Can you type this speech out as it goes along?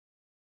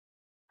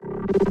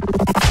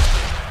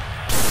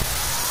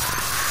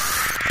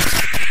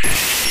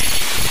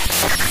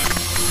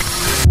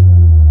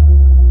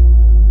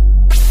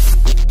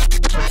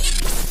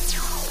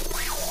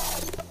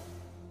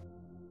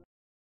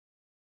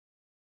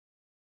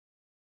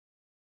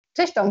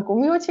Cześć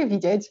Tomku, miło Cię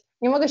widzieć.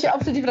 Nie mogę się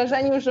oprzeć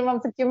wrażeniu, że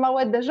mam takie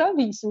małe déjà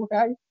vu,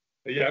 słuchaj.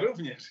 Ja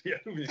również.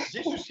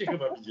 Gdzieś już się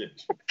chyba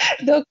widzieliśmy.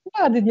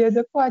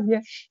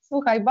 Dokładnie.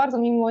 Słuchaj, bardzo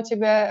mi miło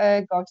Ciebie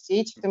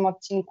gościć w tym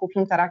odcinku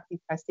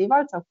Filmteractive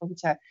Festival,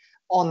 całkowicie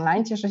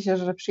online. Cieszę się,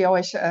 że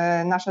przyjąłeś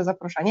nasze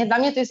zaproszenie. Dla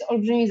mnie to jest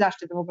olbrzymi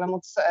zaszczyt w ogóle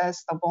móc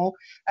z Tobą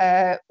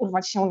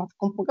urwać się na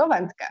taką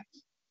pogawędkę.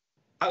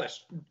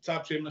 Ależ cała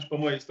przyjemność po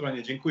mojej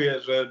stronie.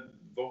 Dziękuję, że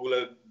w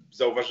ogóle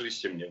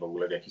zauważyliście mnie w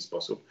ogóle w jakiś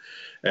sposób.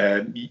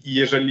 I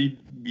jeżeli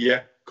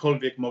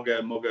jakkolwiek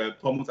mogę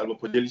pomóc albo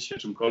podzielić się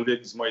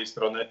czymkolwiek z mojej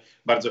strony,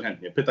 bardzo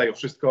chętnie. Pytaj o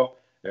wszystko.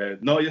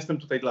 No, jestem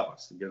tutaj dla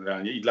Was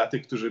generalnie i dla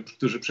tych,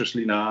 którzy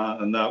przyszli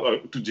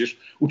tudzież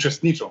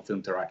uczestniczą w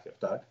Filmteractive,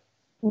 tak?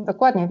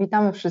 Dokładnie,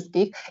 witamy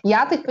wszystkich.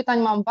 Ja tych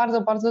pytań mam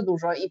bardzo, bardzo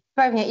dużo i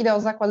pewnie idę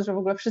o zakład, że w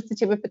ogóle wszyscy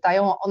Ciebie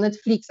pytają o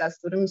Netflixa, z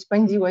którym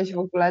spędziłeś w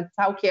ogóle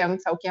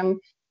całkiem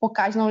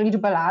pokaźną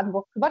liczbę lat,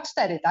 bo chyba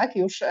 4, tak?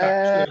 Już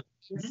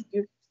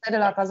 4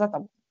 lata za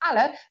Tobą.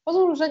 Ale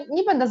pozwól, że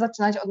nie będę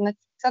zaczynać od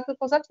Netflixa,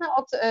 tylko zacznę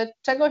od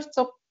czegoś,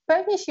 co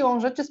pewnie siłą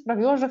rzeczy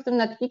sprawiło, że w tym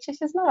Netflixie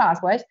się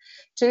znalazłeś,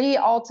 czyli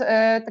od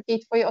takiej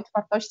Twojej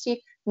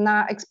otwartości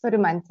na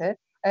eksperymenty.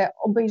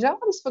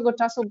 Obejrzałam swego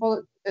czasu, bo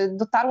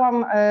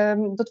dotarłam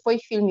do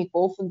Twoich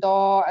filmików,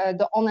 do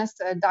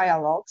Honest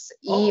Dialogues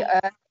i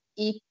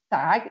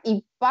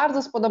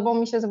bardzo spodobał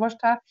mi się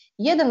zwłaszcza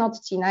jeden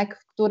odcinek,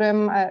 w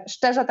którym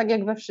szczerze, tak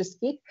jak we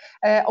wszystkich,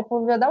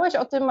 opowiadałeś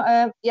o tym,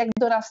 jak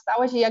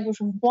dorastałeś i jak już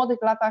w młodych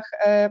latach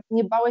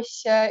nie bałeś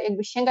się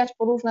jakby sięgać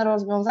po różne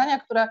rozwiązania,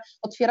 które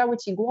otwierały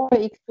Ci głowę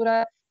i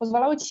które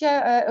pozwalały Ci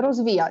się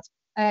rozwijać.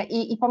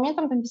 I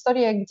pamiętam tę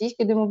historię jak dziś,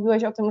 kiedy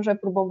mówiłeś o tym, że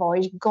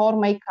próbowałeś gore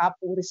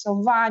make-upu,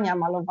 rysowania,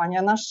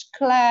 malowania na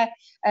szkle,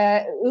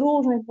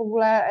 różnych w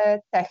ogóle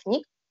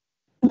technik.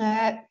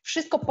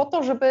 Wszystko po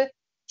to, żeby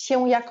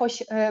się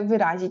jakoś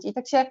wyrazić. I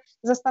tak się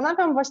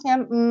zastanawiam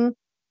właśnie,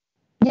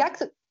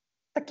 jak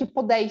takie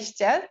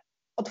podejście,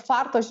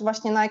 otwartość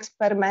właśnie na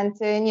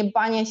eksperymenty, nie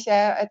banie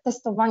się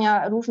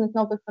testowania różnych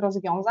nowych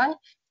rozwiązań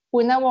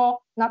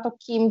wpłynęło na to,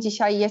 kim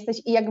dzisiaj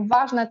jesteś i jak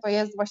ważne to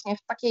jest właśnie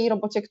w takiej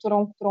robocie,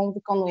 którą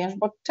wykonujesz,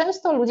 bo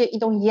często ludzie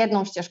idą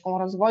jedną ścieżką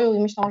rozwoju i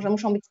myślą, że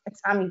muszą być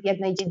specami w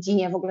jednej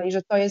dziedzinie w ogóle i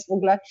że to jest w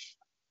ogóle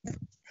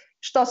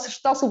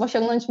sztosów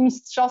osiągnąć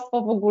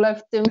mistrzostwo w ogóle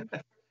w tym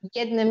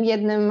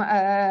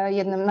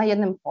na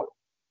jednym polu.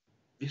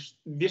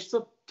 Wiesz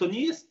co, to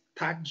nie jest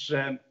tak,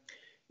 że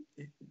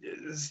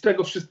z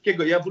tego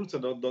wszystkiego, ja wrócę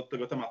do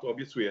tego tematu,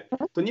 obiecuję,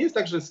 to nie jest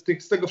tak, że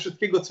z tego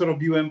wszystkiego, co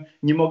robiłem,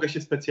 nie mogę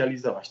się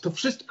specjalizować. To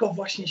wszystko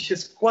właśnie się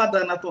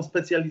składa na tą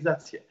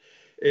specjalizację.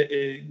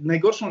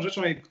 Najgorszą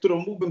rzeczą,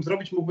 którą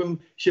mógłbym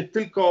się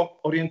tylko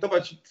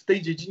orientować w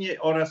tej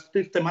dziedzinie oraz w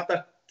tych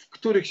tematach, w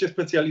których się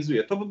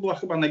specjalizuję. To by była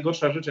chyba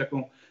najgorsza rzecz,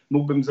 jaką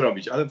mógłbym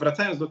zrobić. Ale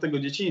wracając do tego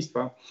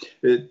dzieciństwa,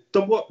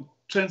 to było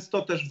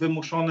często też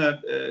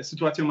wymuszone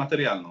sytuacją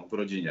materialną w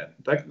rodzinie.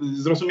 Tak?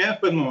 Zrozumiałem w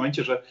pewnym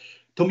momencie, że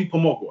to mi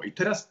pomogło i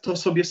teraz to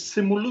sobie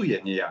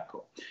symuluję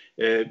niejako,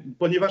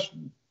 ponieważ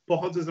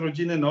pochodzę z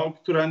rodziny,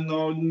 która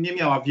nie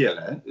miała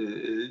wiele.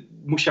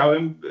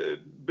 Musiałem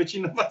być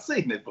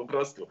innowacyjny po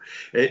prostu.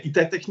 I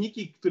te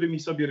techniki, którymi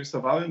sobie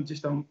rysowałem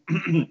gdzieś tam,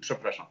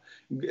 przepraszam,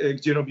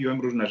 gdzie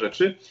robiłem różne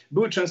rzeczy,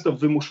 były często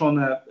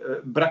wymuszone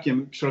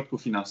brakiem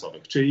środków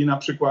finansowych. Czyli na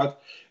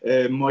przykład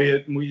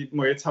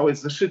moje całe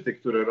zeszyty,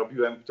 które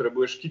robiłem, które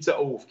były szkice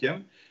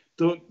ołówkiem,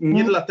 to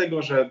nie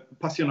dlatego, że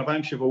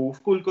pasjonowałem się w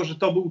ołówku, tylko że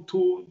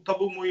to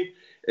był mój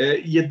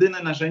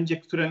jedyne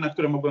narzędzie, na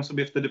które mogłem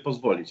sobie wtedy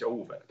pozwolić,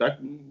 ołówek. Tak?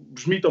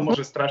 Brzmi to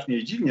może strasznie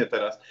i dziwnie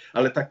teraz,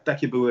 ale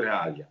takie były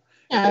realia.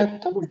 Nie,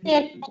 to brzmi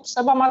jak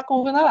potrzeba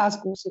matką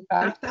wynalazku,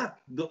 słuchaj.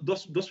 Tak,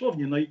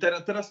 dosłownie. No i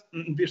teraz,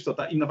 wiesz co,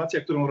 ta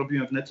innowacja, którą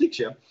robiłem w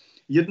Netflixie,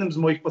 jednym z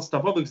moich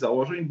podstawowych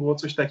założeń było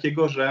coś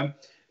takiego, że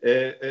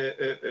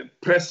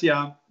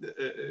presja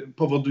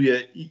powoduje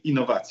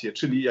innowacje,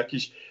 czyli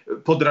jakieś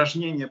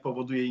podrażnienie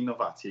powoduje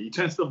innowacje. I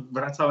często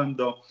wracałem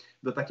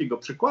do takiego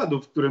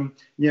przykładu, w którym,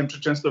 nie wiem,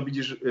 czy często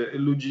widzisz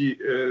ludzi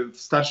w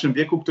starszym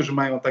wieku, którzy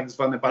mają tak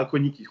zwane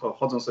balkoniki,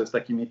 chodzą sobie z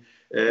takimi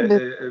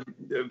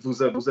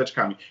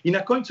wózeczkami. I na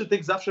końcu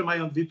tych zawsze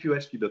mają 2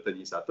 piłeczki do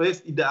tenisa. To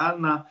jest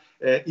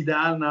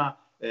idealna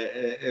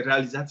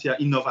realizacja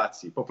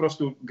innowacji. Po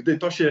prostu, gdy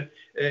to się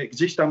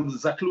gdzieś tam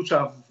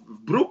zaklucza w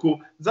bruku,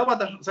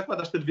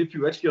 zakładasz te 2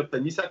 piłeczki od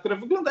tenisa, które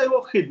wyglądają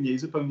ohydnie i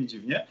zupełnie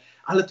dziwnie,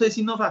 ale to jest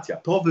innowacja.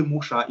 To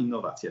wymusza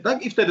innowację,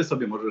 tak? I wtedy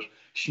sobie możesz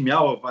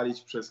śmiało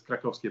walić przez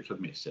krakowskie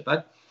przedmieście,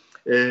 tak?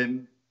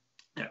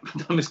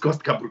 Tam jest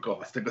kostka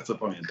brukowa, z tego co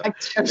pamiętam.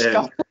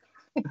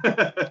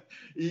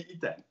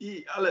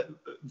 Ale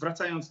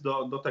wracając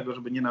do tego,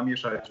 żeby nie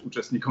namieszać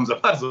uczestnikom za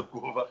bardzo w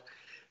głowach,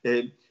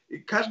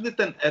 każdy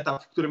ten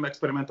etap, w którym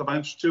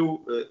eksperymentowałem,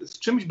 z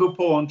czymś był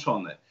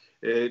połączony.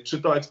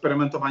 Czy to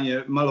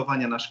eksperymentowanie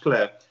malowania na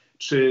szkle,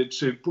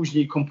 czy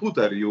później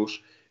komputer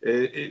już.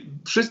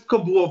 Wszystko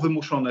było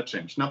wymuszone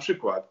czymś. Na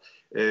przykład,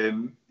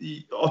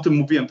 i o tym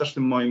mówiłem też w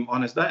tym moim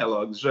Honest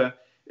Dialogue, że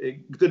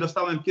gdy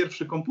dostałem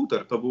pierwszy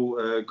komputer, to był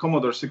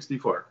Commodore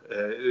 64,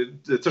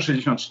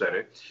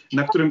 C64,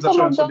 na którym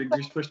zacząłem sobie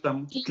gdzieś coś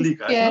tam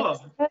klikać.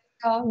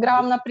 No,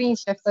 grałam na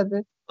Prince'ie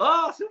wtedy.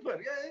 O, super,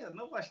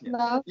 no właśnie.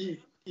 No.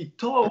 I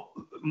to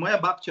moja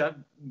babcia,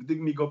 gdy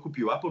mi go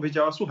kupiła,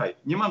 powiedziała, słuchaj,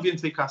 nie mam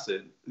więcej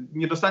kasy,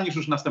 nie dostaniesz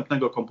już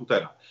następnego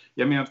komputera.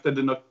 Ja miałem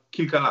wtedy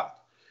kilka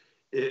lat.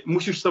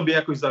 Musisz sobie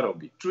jakoś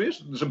zarobić.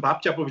 Czujesz, że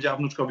babcia powiedziała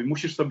wnuczkowi,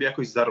 musisz sobie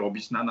jakoś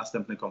zarobić na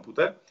następny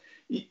komputer?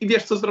 I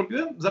wiesz, co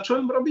zrobiłem?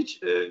 Zacząłem robić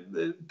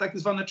tak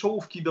zwane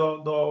czołówki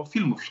do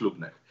filmów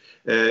ślubnych.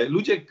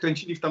 Ludzie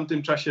kręcili w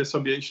tamtym czasie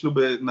sobie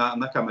śluby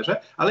na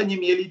kamerze, ale nie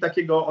mieli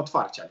takiego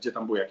otwarcia, gdzie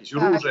tam były jakieś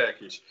róże,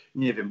 jakieś,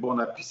 nie wiem, było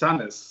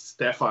napisane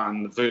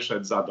Stefan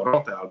wyszedł za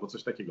Dorotę albo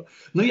coś takiego.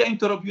 No i ja im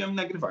to robiłem i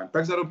nagrywałem.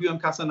 Tak zarobiłem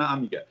kasę na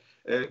Amigę.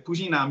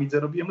 Później na Amidze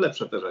robiłem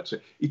lepsze te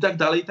rzeczy i tak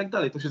dalej, i tak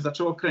dalej. To się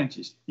zaczęło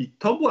kręcić. I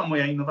to była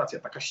moja innowacja,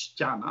 taka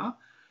ściana,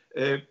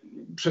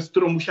 przez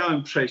którą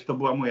musiałem przejść, to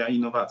była moja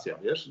innowacja,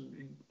 wiesz?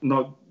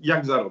 No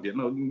jak zarobię?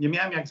 No nie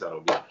miałem jak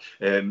zarobić.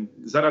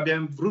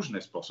 Zarabiałem w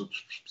różny sposób.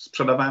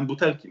 Sprzedawałem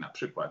butelki na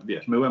przykład,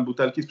 wiesz, myłem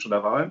butelki,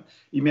 sprzedawałem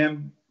i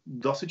miałem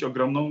dosyć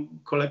ogromną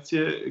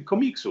kolekcję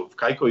komiksów.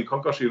 Kajko i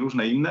Kokosz i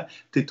różne inne,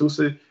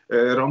 Tytusy,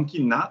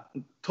 Romki. Na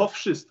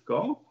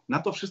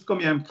to wszystko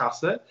miałem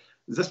kasę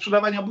ze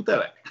sprzedawania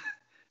butelek.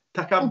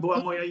 Taka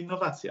była moja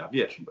innowacja,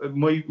 wiesz.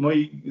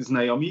 Moi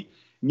znajomi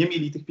nie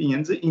mieli tych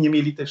pieniędzy i nie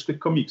mieli też tych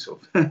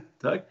komiksów,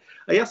 tak?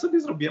 A ja sobie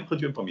zrobiłem,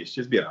 chodziłem po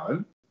mieście,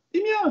 zbierałem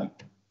i miałem.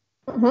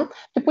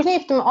 Czy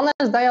później w tym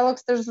Honest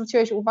Dialogues też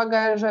zwróciłeś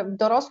uwagę, że w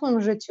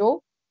dorosłym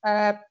życiu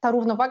ta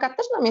równowaga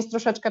też nam jest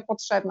troszeczkę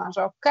potrzebna,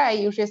 że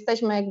okej, już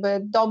jesteśmy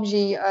jakby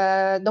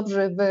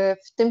dobrzy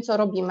w tym, co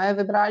robimy,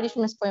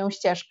 wybraliśmy swoją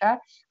ścieżkę,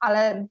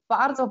 ale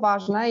bardzo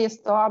ważne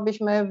jest to,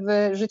 abyśmy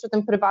w życiu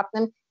tym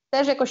prywatnym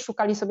też jakoś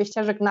szukali sobie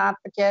ścieżek na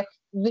takie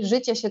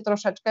wyżycie się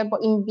troszeczkę, bo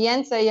im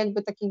więcej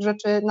jakby takich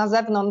rzeczy na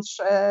zewnątrz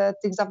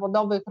tych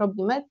zawodowych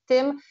robimy,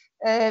 tym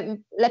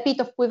lepiej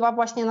to wpływa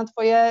właśnie na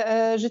twoje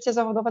życie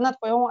zawodowe,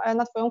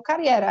 na twoją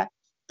karierę.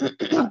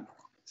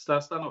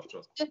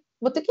 Stanowczo.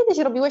 Bo ty kiedyś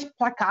robiłeś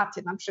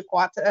plakaty na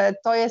przykład.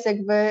 To jest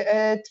jakby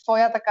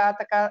twoja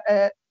taka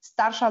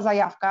starsza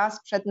zajawka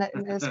sprzed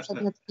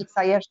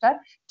Netflixa jeszcze.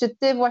 Czy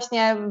ty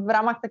właśnie w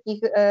ramach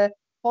takich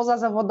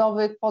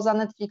pozazawodowych,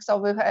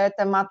 pozanetflixowych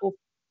tematów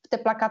w te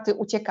plakaty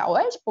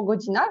uciekałeś po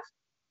godzinach?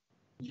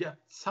 Ja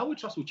cały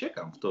czas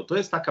uciekam w to. To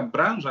jest taka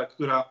branża,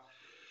 która...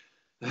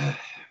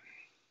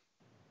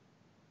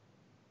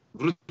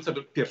 Wrócę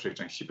do pierwszej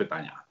części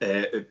pytania.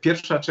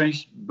 Pierwsza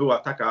część była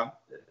taka,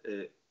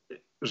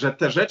 że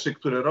te rzeczy,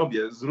 które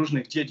robię z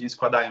różnych dziedzin,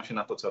 składają się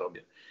na to, co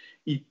robię.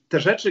 I te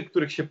rzeczy,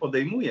 których się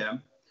podejmuję,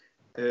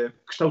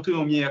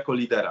 kształtują mnie jako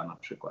lidera na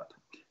przykład.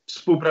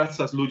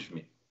 Współpraca z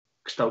ludźmi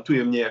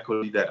kształtuje mnie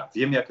jako lidera.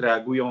 Wiem, jak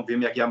reagują,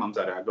 wiem, jak ja mam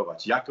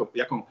zareagować,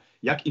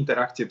 jak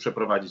interakcję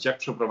przeprowadzić, jak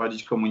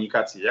przeprowadzić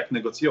komunikację, jak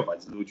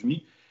negocjować z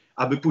ludźmi,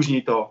 aby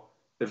później to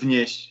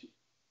wnieść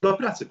do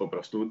pracy po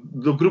prostu,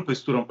 do grupy,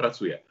 z którą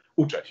pracuję.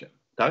 Uczę się,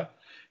 tak?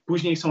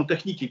 Później są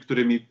techniki,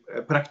 którymi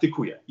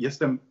praktykuję.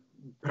 Jestem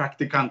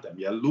praktykantem.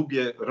 Ja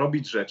lubię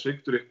robić rzeczy,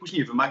 których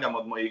później wymagam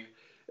od moich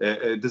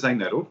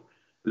designerów.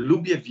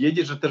 Lubię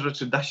wiedzieć, że te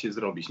rzeczy da się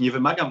zrobić. Nie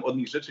wymagam od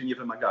nich rzeczy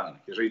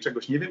niewymagalnych. Jeżeli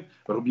czegoś nie wiem,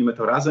 robimy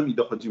to razem i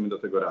dochodzimy do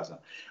tego razem.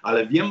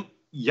 Ale wiem,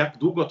 jak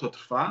długo to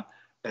trwa,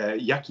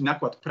 jaki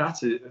nakład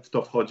pracy w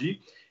to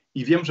wchodzi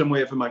i wiem, że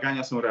moje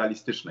wymagania są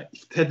realistyczne. I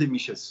wtedy mi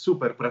się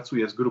super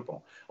pracuje z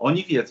grupą.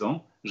 Oni wiedzą,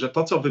 że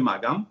to, co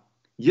wymagam,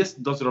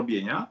 jest do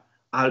zrobienia,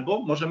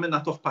 albo możemy na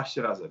to wpaść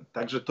razem.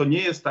 Także to nie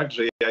jest tak,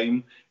 że ja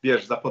im,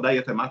 wiesz,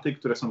 zapodaję tematy,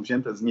 które są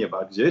wzięte z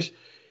nieba gdzieś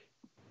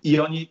i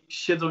oni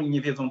siedzą i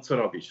nie wiedzą, co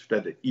robić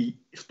wtedy. I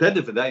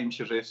wtedy wydaje mi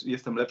się, że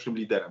jestem lepszym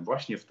liderem.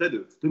 Właśnie wtedy,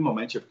 w tym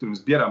momencie, w którym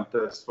zbieram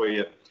te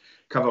swoje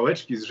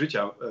kawałeczki z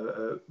życia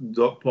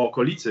po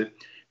okolicy,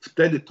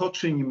 wtedy to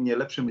czyni mnie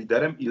lepszym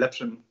liderem i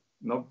lepszym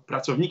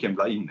pracownikiem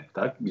dla innych,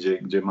 tak?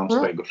 Gdzie mam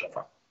swojego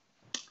szefa.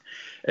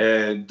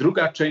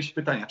 Druga część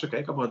pytania. Czekaj,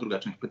 jaka była druga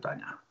część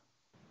pytania?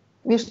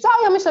 Wiesz co,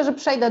 ja myślę, że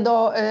przejdę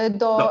do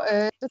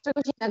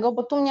czegoś innego,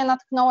 bo tu mnie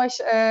natknąłeś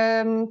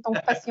tą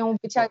kwestią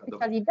bycia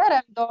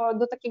liderem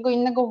do takiego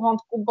innego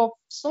wątku, bo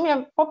w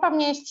sumie popraw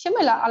mnie, jeśli się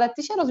mylę, ale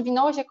ty się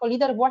rozwinąłeś jako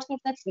lider właśnie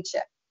w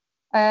Netflixie,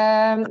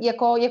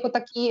 jako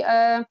taki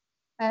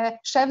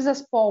szef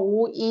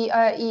zespołu i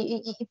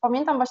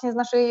pamiętam właśnie z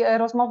naszej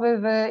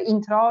rozmowy w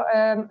intro,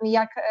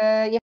 jak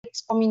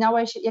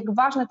wspominałeś, jak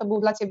ważny to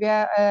był dla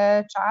ciebie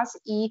czas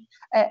i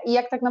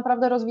jak tak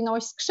naprawdę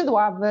rozwinąłeś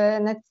skrzydła w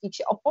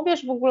Netflixie.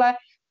 Opowiesz w ogóle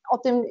o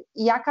tym,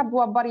 jaka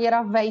była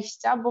bariera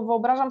wejścia, bo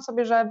wyobrażam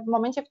sobie, że w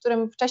momencie, w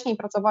którym wcześniej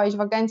pracowałeś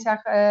w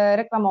agencjach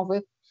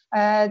reklamowych,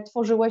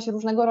 tworzyłeś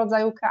różnego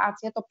rodzaju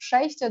kreacje, to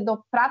przejście do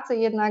pracy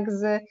jednak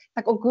z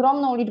tak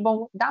ogromną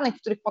liczbą danych,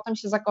 w których potem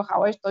się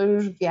zakochałeś, to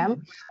już wiem,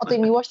 o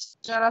tej miłości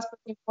zaraz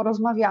pewnie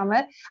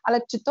porozmawiamy,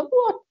 ale czy to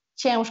było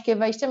ciężkie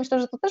wejście? Myślę,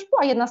 że to też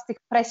była jedna z tych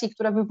presji,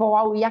 które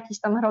wywołały jakiś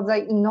tam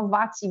rodzaj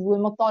innowacji, były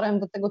motorem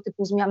do tego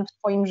typu zmian w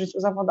twoim życiu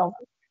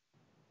zawodowym.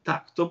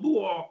 Tak, to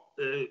było,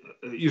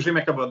 już wiem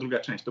jaka była druga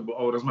część,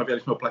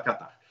 rozmawialiśmy o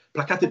plakatach.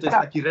 Plakaty to jest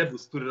taki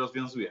rewus, który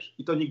rozwiązujesz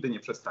i to nigdy nie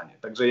przestanie.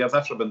 Także ja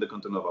zawsze będę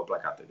kontynuował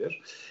plakaty,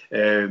 wiesz.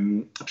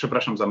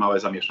 Przepraszam za małe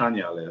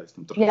zamieszanie, ale ja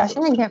jestem trochę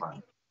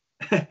rozczarowany.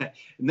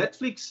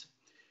 Netflix,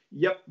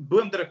 ja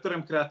byłem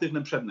dyrektorem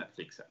kreatywnym przed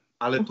Netflixem,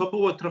 ale to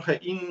było trochę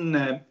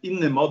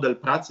inny model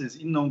pracy z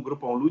inną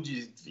grupą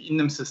ludzi, w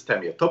innym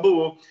systemie.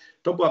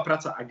 To była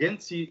praca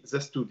agencji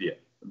ze studiem.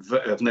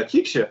 W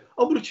Netflixie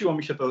obróciło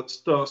mi się to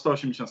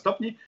 180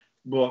 stopni,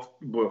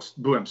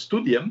 byłem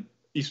studiem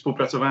i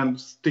współpracowałem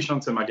z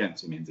 1000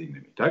 agencji między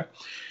innymi, tak?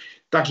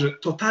 Także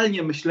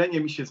totalnie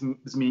myślenie mi się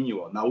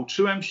zmieniło.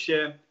 Nauczyłem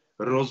się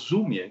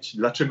rozumieć,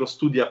 dlaczego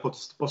studia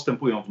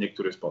postępują w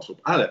niektóry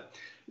sposób, ale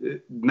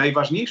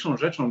najważniejszą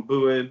rzeczą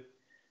były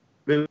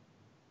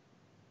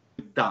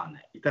dane.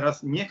 I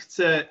teraz nie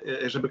chcę,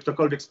 żeby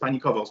ktokolwiek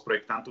spanikował z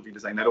projektantów i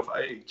designerów,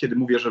 kiedy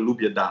mówię, że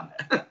lubię dane.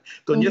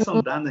 To nie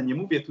są dane, nie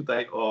mówię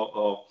tutaj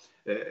o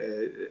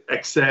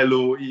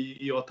Excelu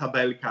i o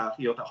tabelkach,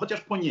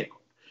 chociaż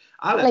poniekąd.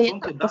 Ale są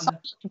to dane.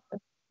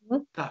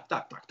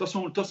 Tak.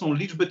 To są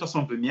liczby, to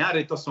są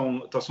wymiary,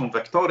 to są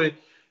wektory,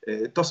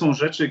 to są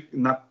rzeczy,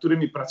 nad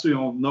którymi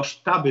pracują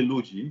sztaby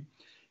ludzi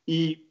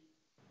i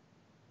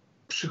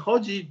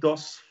przychodzi do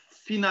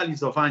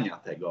sfinalizowania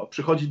tego,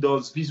 przychodzi do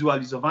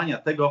zwizualizowania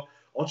tego,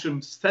 o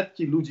czym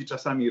setki ludzi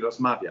czasami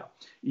rozmawia.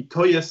 I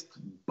to jest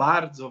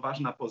bardzo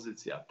ważna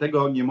pozycja.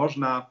 Tego nie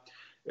można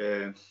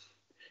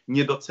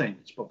nie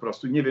docenić po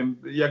prostu. Nie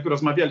wiem, jak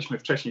rozmawialiśmy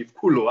wcześniej w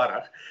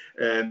kuluarach,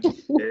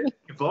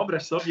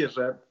 wyobraź sobie,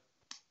 że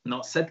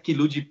setki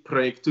ludzi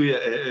projektuje,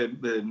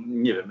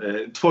 nie wiem,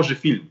 tworzy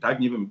film, tak?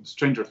 Nie wiem,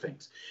 Stranger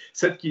Things.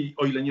 Setki,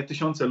 o ile nie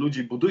tysiące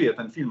ludzi buduje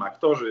ten film,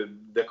 aktorzy,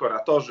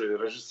 dekoratorzy,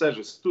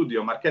 reżyserzy,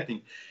 studio,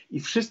 marketing i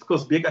wszystko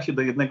zbiega się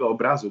do jednego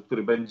obrazu,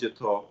 który będzie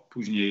to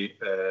później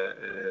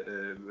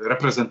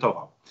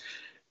reprezentował.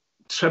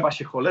 Trzeba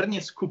się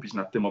cholernie skupić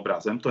nad tym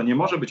obrazem. To nie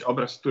może być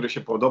obraz, który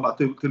się podoba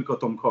tylko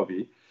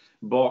Tomkowi,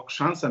 bo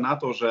szanse na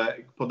to, że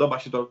podoba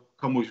się to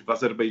komuś w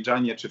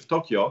Azerbejdżanie czy w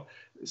Tokio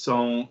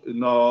są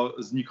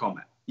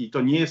znikome. I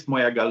to nie jest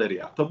moja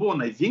galeria. To było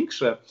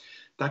największe,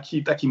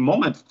 taki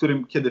moment, w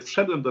którym, kiedy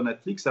wszedłem do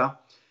Netflixa,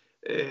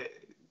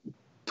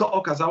 to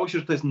okazało się,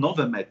 że to jest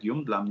nowe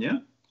medium dla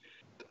mnie.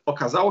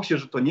 Okazało się,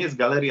 że to nie jest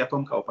galeria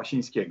Tomka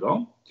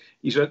Opasińskiego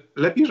i że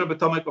lepiej, żeby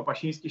Tomek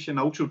Opasiński się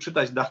nauczył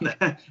czytać dane,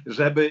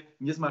 żeby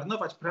nie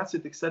zmarnować pracy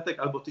tych setek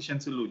albo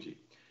tysięcy ludzi.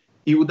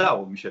 I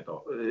udało mi się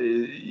to.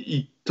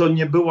 I to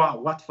nie była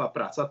łatwa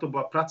praca, to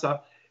była praca,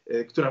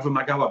 która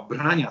wymagała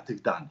brania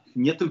tych danych.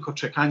 Nie tylko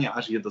czekania,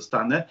 aż je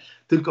dostanę,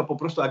 tylko po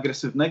prostu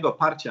agresywnego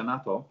parcia na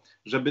to,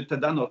 żeby te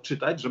dane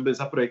odczytać, żeby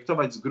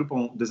zaprojektować z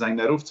grupą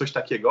designerów coś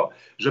takiego,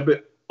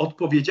 żeby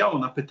odpowiedziało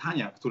na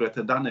pytania, które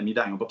te dane mi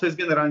dają. Bo to jest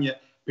generalnie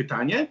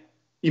pytanie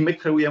i my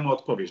kreujemy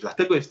odpowiedź.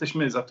 Dlatego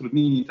jesteśmy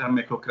zatrudnieni tam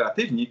jako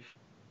kreatywni,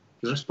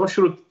 że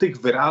spośród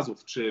tych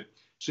wyrazów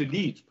czy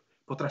liczb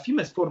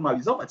potrafimy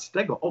sformalizować z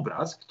tego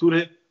obraz,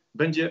 który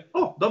będzie,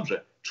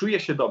 dobrze, czuję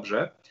się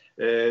dobrze,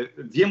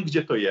 wiem,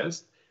 gdzie to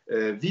jest,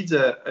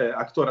 widzę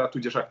aktora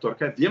tudzież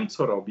aktorkę, wiem,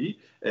 co robi,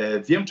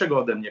 wiem, czego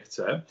ode mnie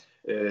chce,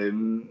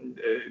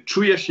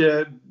 czuję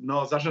się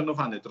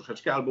zażenowany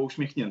troszeczkę albo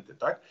uśmiechnięty,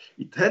 tak?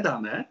 I te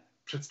dane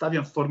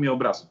przedstawiam w formie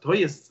obrazu. To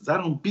jest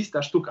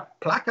zarąbista sztuka.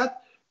 Plakat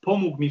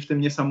pomógł mi w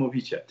tym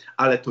niesamowicie,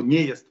 ale to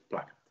nie jest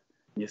plakat,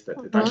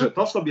 niestety. Także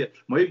to sobie,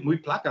 mój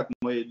plakat,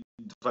 moje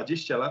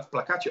 20 lat w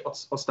plakacie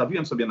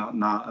odstawiłem sobie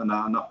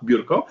na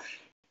biurko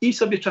i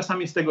sobie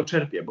czasami z tego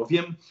czerpię, bo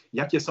wiem,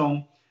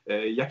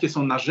 jakie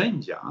są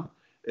narzędzia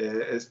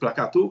z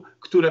plakatu,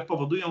 które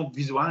powodują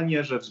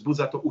wizualnie, że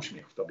wzbudza to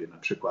uśmiech w tobie na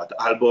przykład,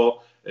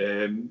 albo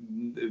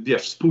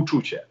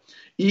współczucie.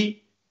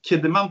 I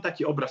kiedy mam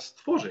taki obraz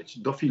stworzyć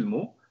do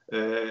filmu,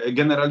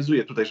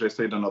 generalizuję tutaj, że jest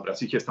to jeden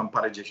obraz, ich jest tam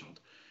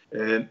parędziesiąt,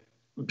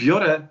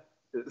 biorę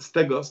z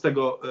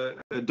tego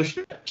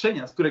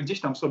doświadczenia, które gdzieś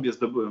tam sobie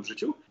zdobyłem w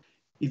życiu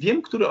i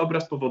wiem, który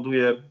obraz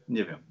powoduje,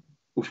 nie wiem,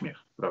 uśmiech,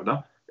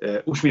 prawda?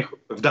 Uśmiech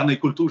w danej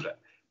kulturze.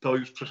 To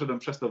już przeszedłem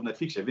przez to w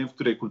Netflixie. Wiem, w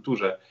której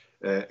kulturze,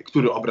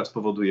 który obraz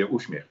powoduje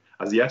uśmiech.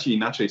 Azjaci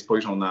inaczej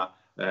spojrzą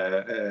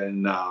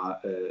na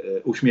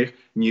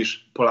uśmiech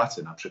niż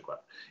Polacy na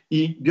przykład.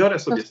 I biorę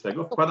sobie z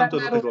tego, wkładam to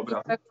do tego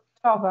obrazu.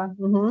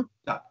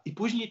 Tak. I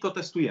później to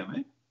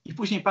testujemy i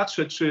później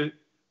patrzę,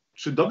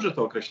 czy dobrze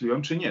to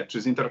określiłem, czy nie.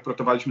 Czy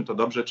zinterpretowaliśmy to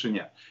dobrze, czy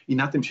nie. I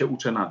na tym się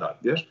uczę nadal,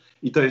 wiesz?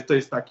 I to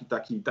jest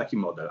taki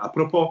model.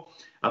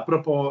 A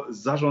propos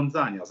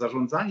zarządzania.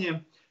 Zarządzanie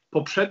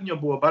poprzednio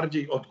było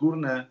bardziej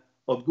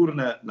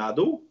odgórne na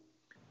dół.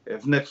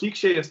 W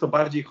Netflixie jest to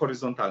bardziej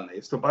horyzontalne,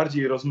 jest to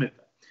bardziej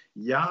rozmyte.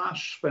 Ja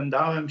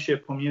szwendałem się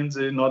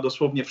pomiędzy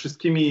dosłownie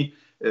wszystkimi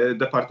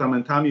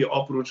departamentami,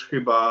 oprócz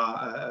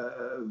chyba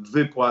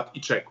wypłat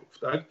i czeków.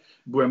 Tak?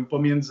 Byłem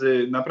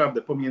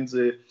naprawdę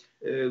pomiędzy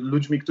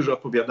ludźmi, którzy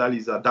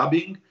odpowiadali za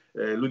dubbing,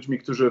 ludźmi,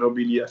 którzy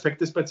robili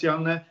efekty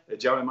specjalne,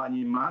 działem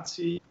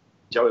animacji,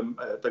 działem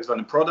tak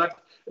zwany product,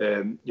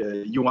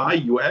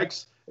 UI,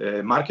 UX,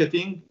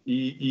 marketing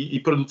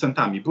i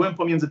producentami. Byłem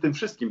pomiędzy tym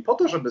wszystkim po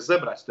to, żeby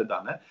zebrać te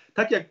dane,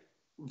 tak jak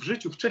w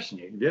życiu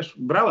wcześniej, wiesz,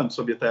 brałem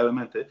sobie te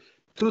elementy.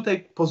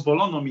 Tutaj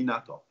pozwolono mi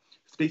na to.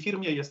 W tej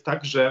firmie jest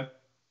tak, że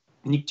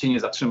nikt cię nie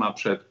zatrzyma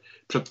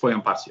przed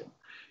twoją pasją.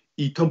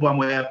 I to była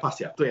moja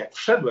pasja. To jak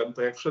wszedłem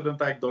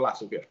tak jak do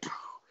lasu, wiesz,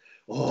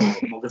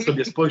 mogę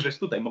sobie spojrzeć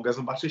tutaj, mogę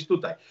zobaczyć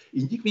tutaj.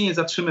 I nikt mnie nie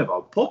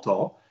zatrzymywał po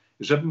to,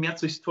 żebym ja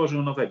coś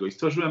stworzył nowego. I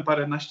stworzyłem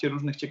paręnaście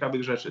różnych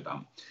ciekawych rzeczy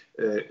tam.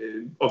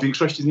 O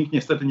większości z nich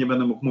niestety nie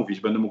będę mógł mówić,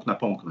 będę mógł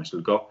napomknąć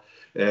tylko.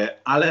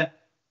 Ale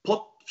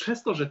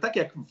przez to, że tak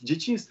jak w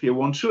dzieciństwie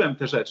łączyłem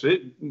te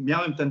rzeczy,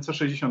 miałem ten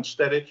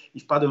C64 i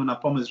wpadłem na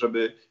pomysł,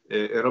 żeby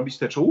robić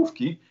te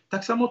czołówki,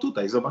 tak samo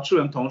tutaj.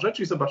 Zobaczyłem tą rzecz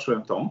i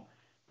zobaczyłem tą.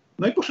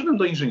 No i poszedłem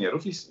do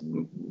inżynierów i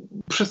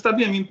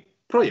przedstawiłem im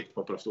projekt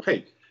po prostu.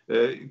 Hej,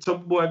 co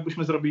by było,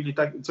 jakbyśmy zrobili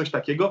coś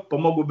takiego?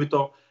 Pomogłoby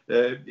to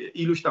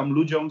iluś tam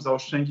ludziom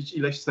zaoszczędzić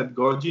ileś set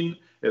godzin,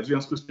 w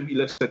związku z tym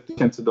ileś set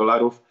tysięcy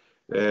dolarów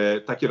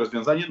takie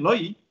rozwiązanie. No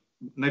i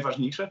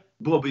najważniejsze,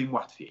 byłoby im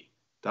łatwiej.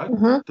 Tak?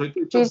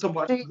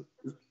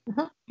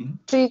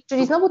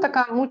 Czyli znowu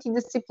taka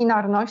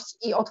multidyscyplinarność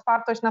i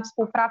otwartość na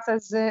współpracę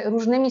z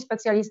różnymi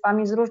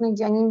specjalistami, z różnych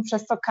dziedzin,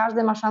 przez co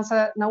każdy ma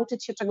szansę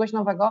nauczyć się czegoś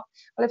nowego,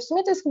 ale w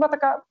sumie to jest chyba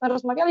taka,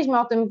 rozmawialiśmy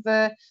o tym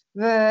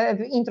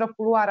w intro w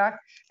kuluarach,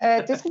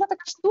 to jest chyba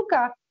taka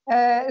sztuka,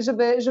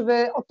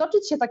 żeby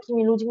otoczyć się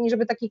takimi ludźmi,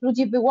 żeby takich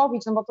ludzi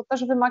wyłowić, no bo to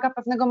też wymaga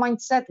pewnego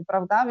mindsetu,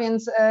 prawda,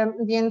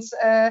 więc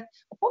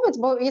opowiedz,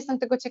 bo jestem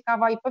tego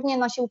ciekawa i pewnie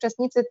nasi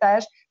uczestnicy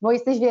też, bo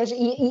jesteś, wiesz,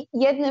 i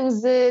jednym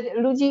z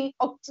ludzi,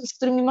 z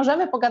którymi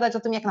możemy pogadać o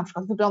tym, jak na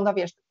przykład wygląda,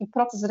 wiesz, taki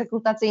proces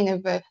rekrutacyjny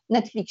w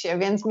Netflixie,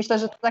 więc myślę,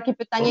 że to takie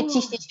pytanie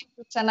ciśnie się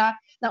kurczę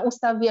na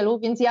usta wielu,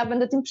 więc ja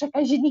będę tym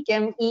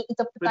przekaźnikiem i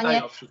to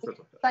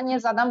pytanie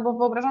zadam, bo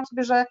wyobrażam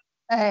sobie, że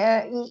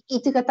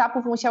i tych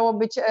etapów musiało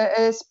być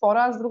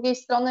sporo, a z drugiej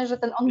strony, że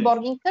ten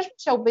onboarding też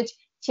musiał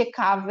być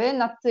ciekawy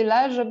na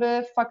tyle,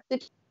 żeby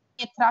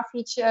faktycznie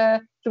trafić,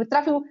 żeby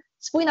trafił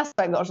swój na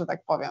swego, że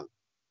tak powiem.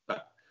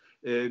 Tak.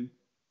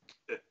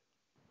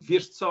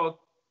 Wiesz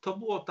co, to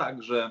było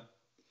tak, że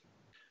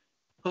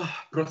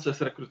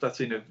proces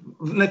rekrutacyjny,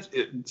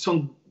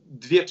 są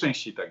dwie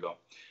części tego.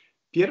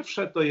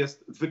 Pierwsze to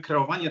jest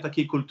wykreowanie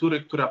takiej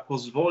kultury, która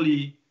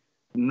pozwoli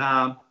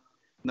na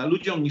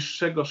ludziom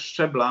niższego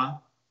szczebla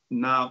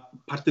na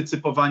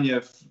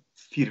partycypowanie w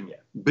firmie,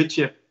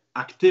 bycie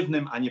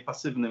aktywnym, a nie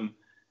pasywnym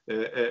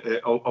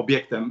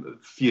obiektem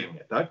w firmie.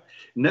 Tak?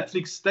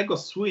 Netflix z tego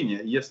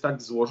słynie i jest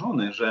tak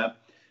złożony,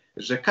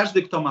 że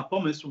każdy, kto ma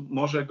pomysł,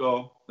 może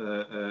go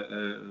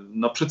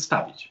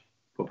przedstawić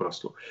po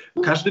prostu.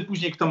 Każdy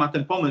później, kto ma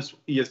ten pomysł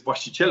i jest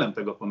właścicielem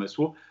tego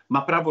pomysłu,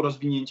 ma prawo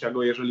rozwinięcia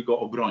go, jeżeli go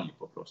obroni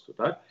po prostu.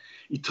 Tak?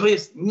 I to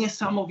jest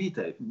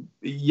niesamowite.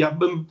 Ja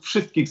bym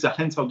wszystkich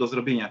zachęcał do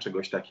zrobienia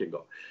czegoś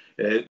takiego.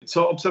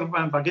 Co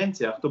obserwowałem w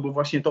agencjach, to było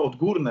właśnie to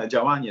odgórne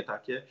działanie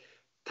takie,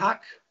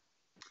 tak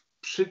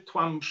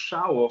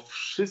przytłamszało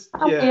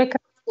wszystkie...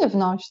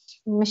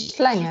 Kreatywność,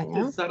 myślenie,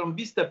 nie?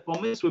 Zarąbiste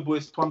pomysły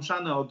były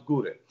stłamszane od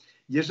góry.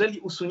 Jeżeli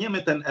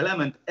usuniemy ten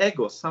element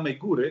ego z samej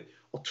góry,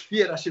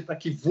 otwiera się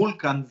taki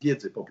wulkan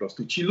wiedzy po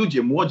prostu. Ci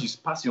ludzie młodzi z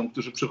pasją,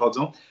 którzy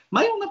przychodzą,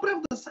 mają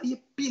naprawdę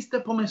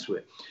zajebiste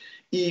pomysły.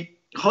 I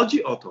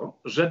chodzi o to,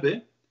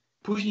 żeby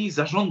później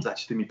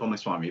zarządzać tymi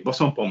pomysłami, bo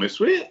są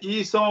pomysły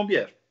i są,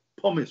 wiesz,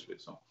 pomysły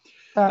są.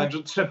 Tak.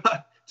 Także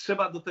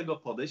trzeba do tego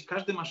podejść.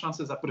 Każdy ma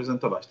szansę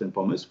zaprezentować ten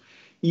pomysł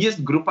i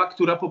jest grupa,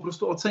 która po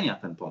prostu ocenia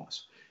ten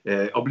pomysł.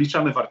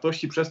 Obliczamy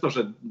wartości przez to,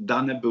 że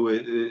dane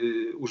były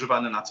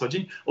używane na co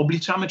dzień.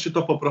 Obliczamy, czy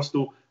to po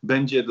prostu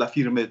będzie dla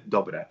firmy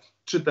dobre,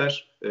 czy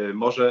też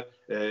może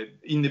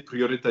inny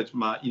priorytet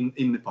ma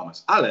inny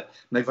pomysł. Ale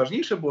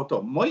najważniejsze było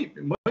to,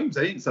 moim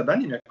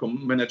zadaniem jako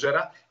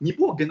menedżera nie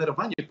było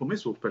generowanie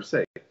pomysłów per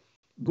se.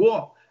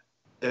 Było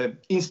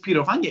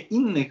inspirowanie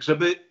innych,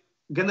 żeby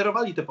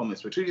generowali te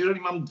pomysły. Czyli jeżeli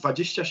mam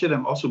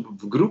 27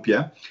 osób w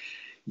grupie,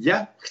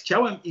 ja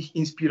chciałem ich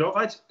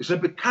inspirować,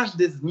 żeby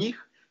każdy z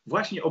nich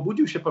właśnie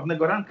obudził się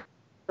pewnego ranka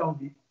i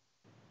mówi,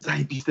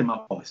 zajebisty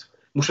mam pomysł,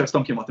 muszę z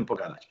Tomkiem o tym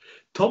pogadać.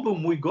 To był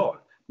mój goal.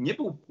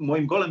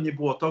 Moim goalem nie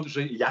było to,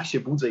 że ja się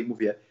budzę i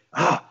mówię,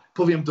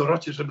 powiem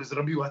Dorocie, żeby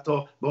zrobiła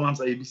to, bo mam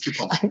zajebisty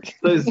pomysł.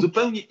 To jest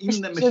zupełnie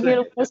inne myślenie.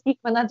 Wielu polskich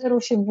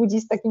menadżerów się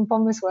budzi z takim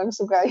pomysłem,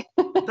 słuchaj.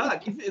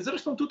 Tak, i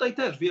zresztą tutaj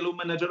też wielu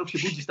menedżerów się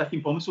budzi z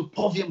takim pomysłem,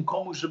 powiem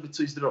komuś, żeby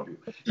coś zrobił.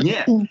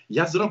 Nie,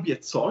 ja zrobię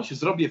coś,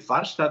 zrobię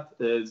warsztat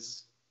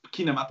z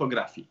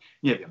kinematografii.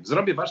 Nie wiem,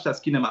 zrobię warsztat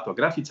z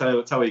kinematografii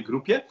całej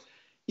grupie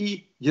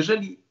i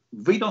jeżeli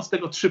wyjdą z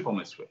tego 3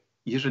 pomysły,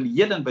 jeżeli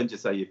jeden będzie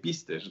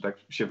zajebisty, że tak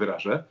się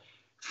wyrażę,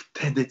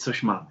 wtedy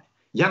coś mamy.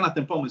 Ja na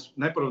ten pomysł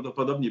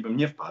najprawdopodobniej bym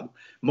nie wpadł.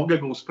 Mogę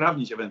go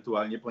usprawnić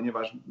ewentualnie,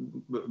 ponieważ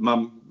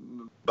mam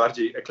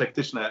bardziej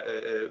eklektyczne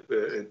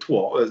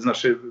tło,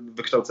 znaczy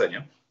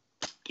wykształcenie.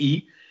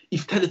 I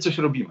wtedy coś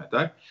robimy,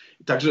 tak?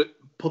 Także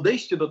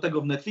podejście do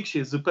tego w Netflixie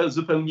jest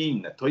zupełnie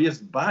inne. To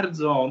jest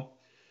bardzo...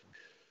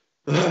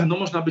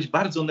 można być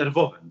bardzo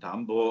nerwowym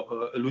tam, bo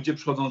ludzie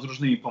przychodzą z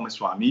różnymi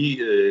pomysłami.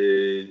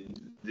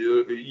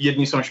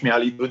 jedni są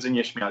śmiali, drudzy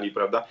nieśmiali,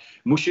 prawda?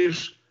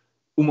 Musisz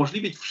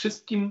umożliwić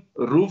wszystkim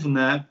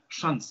równe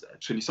szanse,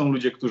 czyli są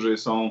ludzie, którzy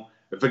są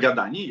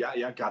wygadani,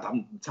 ja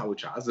gadam cały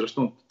czas,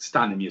 zresztą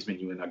Stany mnie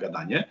zmieniły na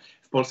gadanie,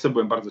 w Polsce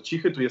byłem bardzo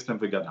cichy, tu jestem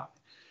wygadany.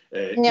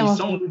 I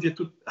są ludzie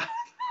tu,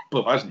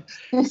 poważnie,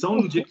 są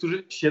ludzie,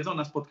 którzy siedzą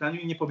na spotkaniu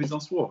i nie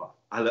powiedzą słowa,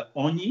 ale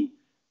oni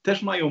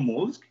też mają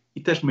mózg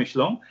i też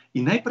myślą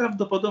i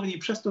najprawdopodobniej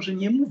przez to, że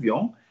nie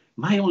mówią,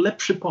 mają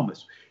lepszy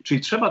pomysł.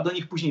 Czyli trzeba do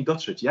nich później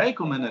dotrzeć. Ja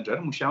jako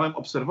menedżer musiałem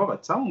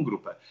obserwować całą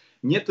grupę.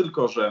 Nie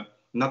tylko, że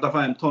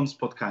nadawałem ton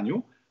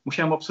spotkaniu,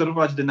 musiałem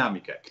obserwować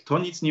dynamikę. Kto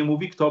nic nie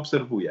mówi, kto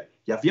obserwuje.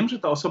 Ja wiem, że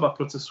ta osoba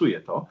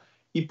procesuje to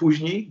i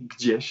później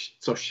gdzieś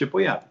coś się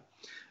pojawi.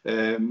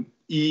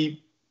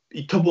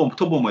 I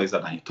to było moje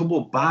zadanie. To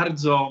było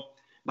bardzo,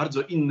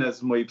 bardzo inne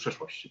z mojej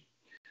przeszłości.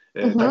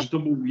 Także to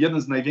był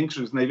jeden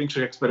z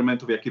największych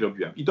eksperymentów, jaki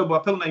robiłem. I to była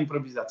pełna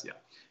improwizacja.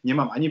 Nie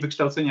mam ani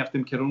wykształcenia w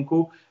tym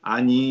kierunku,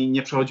 ani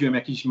nie przechodziłem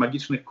jakichś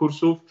magicznych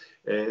kursów,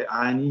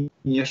 ani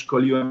nie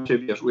szkoliłem się,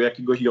 u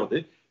jakiegoś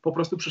jody. Po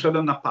prostu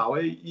przyszedłem na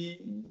pałę i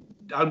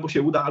albo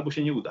się uda, albo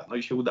się nie uda. No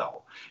i się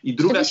udało. I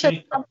druga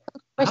część...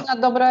 Byłeś na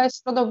dobre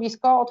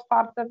środowisko,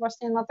 otwarte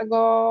właśnie na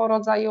tego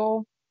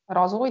rodzaju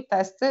rozwój,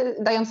 testy,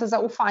 dające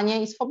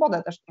zaufanie i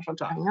swobodę też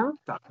troszeczkę, nie?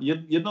 Tak.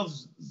 Jedno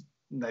z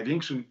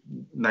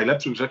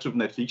najlepszych rzeczy w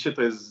Netflixie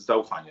to jest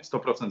zaufanie,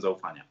 100%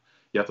 zaufania.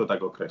 Ja to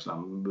tak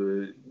określam.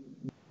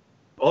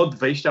 Od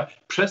wejścia,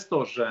 przez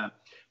to, że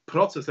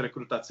proces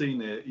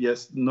rekrutacyjny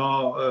jest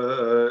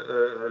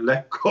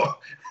lekko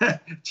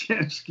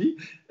ciężki,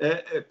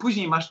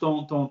 później masz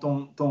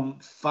tą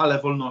falę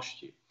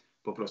wolności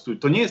po prostu.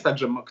 To nie jest tak,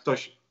 że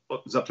ktoś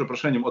za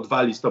przeproszeniem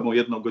odwali z tobą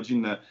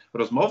 1-godzinną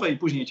rozmowę i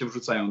później cię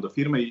wrzucają do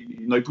firmy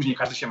i później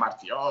każdy się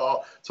martwi.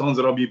 Co on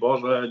zrobi?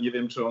 Boże, nie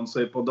wiem, czy on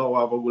sobie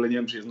podoła, w ogóle nie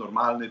wiem, czy jest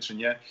normalny, czy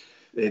nie.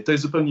 To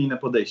jest zupełnie inne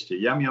podejście.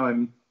 Ja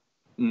miałem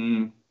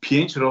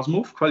 5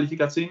 rozmów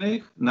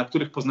kwalifikacyjnych, na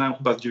których poznałem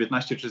chyba z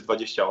 19 czy z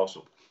 20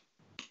 osób.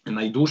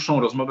 Najdłuższą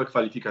rozmowę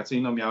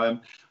kwalifikacyjną miałem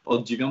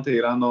od 9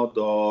 rano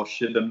do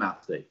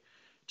 17.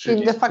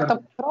 Czyli de facto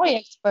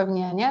projekt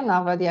pewnie, nie?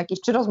 Nawet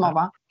jakiś, czy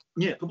rozmowa?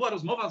 Nie, to była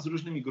rozmowa z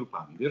różnymi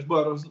grupami. Wiesz,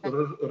 była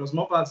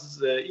rozmowa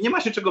i nie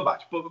ma się czego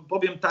bać.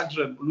 Powiem tak,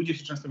 że ludzie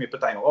się często mnie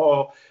pytają,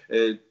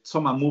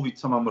 co mam mówić,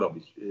 co mam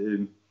robić.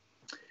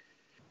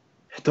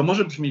 To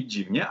może brzmieć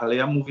dziwnie, ale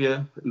ja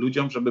mówię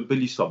ludziom, żeby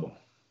byli sobą.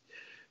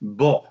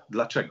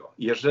 Dlaczego?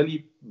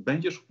 Jeżeli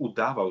będziesz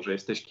udawał, że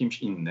jesteś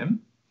kimś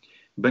innym,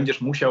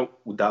 będziesz musiał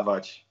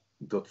udawać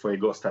do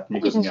twojego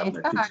ostatniego dnia w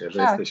Netflixie,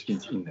 że jesteś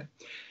kimś innym.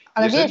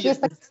 Ale wiesz,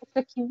 jest takie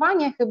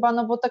oczekiwanie chyba,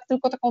 no bo tak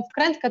tylko taką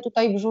wkrętkę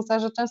tutaj wrzucę,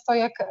 że często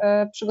jak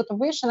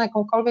przygotowujesz się na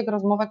jakąkolwiek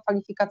rozmowę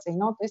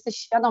kwalifikacyjną, to jesteś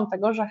świadom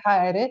tego, że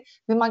HR-y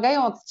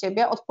wymagają od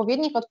ciebie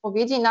odpowiednich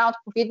odpowiedzi na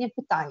odpowiednie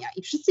pytania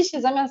i wszyscy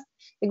się zamiast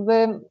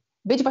jakby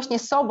być właśnie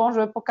sobą,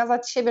 żeby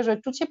pokazać siebie,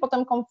 żeby czuć się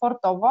potem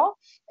komfortowo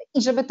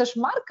i żeby też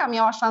marka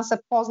miała szansę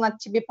poznać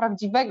ciebie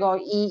prawdziwego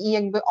i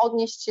jakby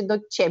odnieść się do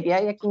ciebie,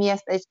 jakim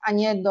jesteś, a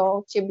nie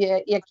do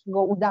ciebie,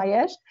 jakiego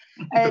udajesz.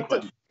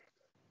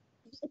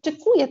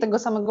 Oczekuję tego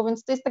samego,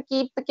 więc to jest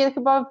takie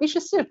chyba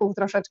vicious circle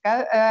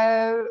troszeczkę,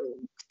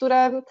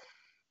 które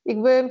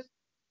jakby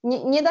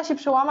nie da się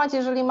przełamać,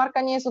 jeżeli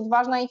marka nie jest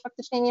odważna i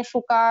faktycznie nie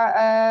szuka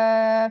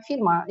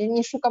firma,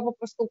 nie szuka po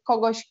prostu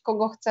kogoś,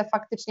 kogo chce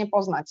faktycznie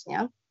poznać,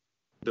 nie?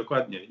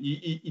 Dokładnie.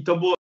 I to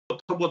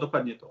było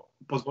dokładnie to.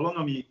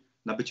 Pozwolono mi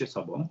na bycie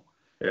sobą,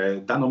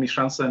 dano mi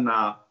szansę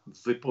na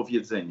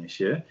wypowiedzenie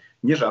się.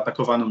 Nie, że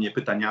atakowano mnie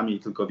pytaniami,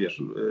 tylko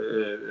wiesz,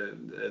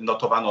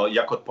 notowano,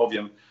 jak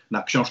odpowiem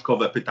na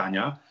książkowe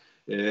pytania,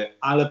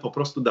 ale po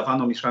prostu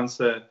dawano mi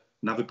szansę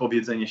na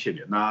wypowiedzenie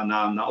siebie,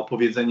 na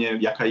opowiedzenie,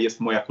 jaka jest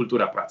moja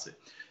kultura pracy,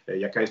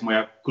 jaka jest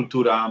moja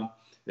kultura,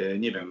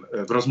 nie wiem,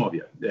 w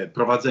rozmowie,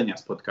 prowadzenia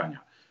spotkania.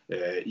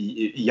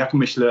 I jak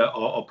myślę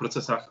o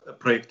procesach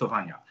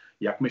projektowania,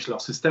 jak myślę o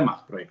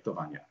systemach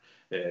projektowania,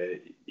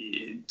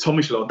 co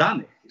myślę o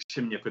danych,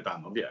 się mnie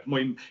pytano. Wiesz,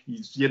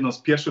 jedną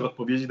z pierwszych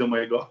odpowiedzi do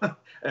mojego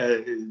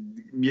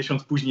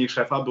miesiąc później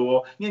szefa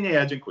było, nie,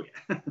 ja dziękuję.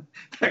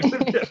 Także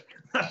wiesz,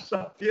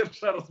 nasza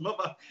pierwsza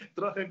rozmowa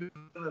trochę mnie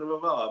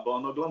denerwowała, bo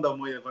on oglądał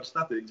moje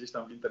warsztaty gdzieś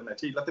tam w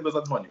internecie i dlatego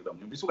zadzwonił do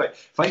mnie. Mówi, słuchaj,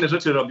 fajne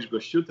rzeczy robisz,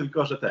 gościu,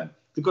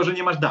 tylko że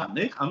nie masz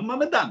danych, a my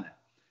mamy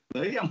dane.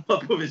 No i ja mu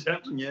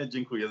odpowiedziałem, że nie,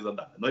 dziękuję za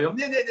dane. No i on,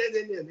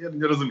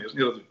 nie rozumiesz.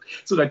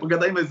 Słuchaj,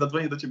 pogadajmy,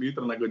 zadzwonię do ciebie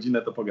jutro na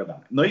godzinę, to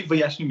pogadamy. No i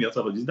wyjaśnił mi, o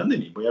co chodzi z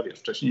danymi, bo ja wiesz,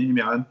 wcześniej nie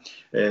miałem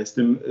z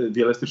tym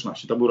wiele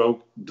styczności. To był rok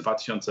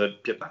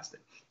 2015.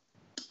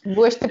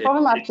 Byłeś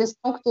typowym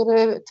artystą,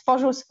 który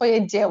tworzył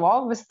swoje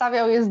dzieło,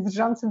 wystawiał je z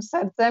drżącym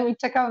sercem i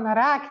czekał na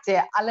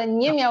reakcję, ale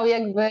nie miał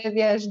jakby,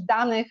 wiesz,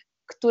 danych,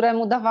 które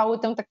mu dawały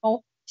tę taką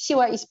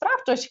siłę i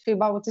sprawczość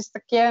chyba, bo to jest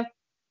takie...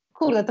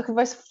 Kurde, to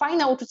chyba jest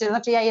fajne uczucie,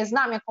 znaczy ja je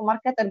znam jako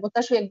marketer, bo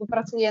też jakby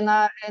pracuję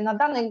na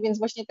danych, więc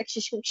właśnie tak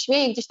się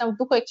śmieję gdzieś tam w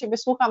duchu, jak ciebie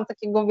słucham,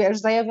 takiego wiesz,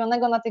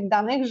 zajawionego na tych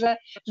danych, że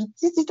ty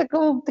jesteś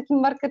takim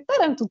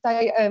marketerem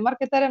tutaj,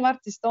 marketerem,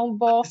 artystą,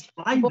 bo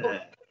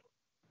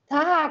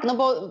tak, no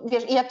bo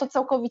wiesz, ja to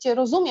całkowicie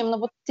rozumiem, no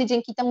bo ty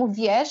dzięki temu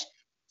wiesz,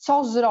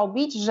 co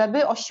zrobić,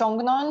 żeby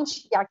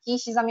osiągnąć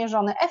jakiś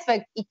zamierzony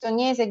efekt i to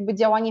nie jest jakby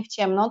działanie w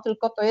ciemno,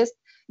 tylko to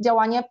jest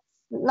działanie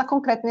na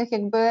konkretnych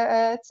jakby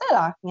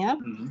celach, nie?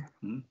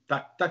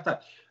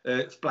 Tak.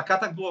 W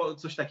plakatach było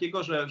coś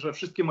takiego, że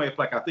wszystkie moje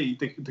plakaty i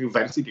tych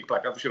wersji, tych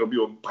plakatów się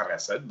robiło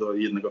paręset do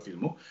jednego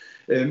filmu,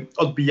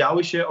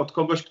 odbijały się od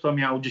kogoś, kto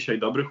miał dzisiaj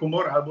dobry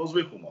humor albo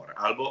zły humor,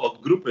 albo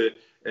od grupy,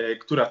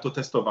 która to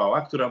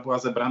testowała, która była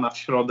zebrana w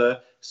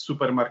środę z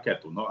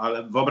supermarketu. No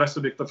ale wyobraź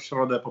sobie, kto w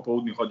środę po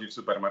południu chodzi w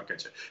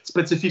supermarkecie.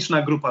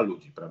 Specyficzna grupa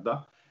ludzi,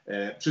 prawda?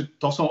 Czy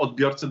to są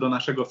odbiorcy do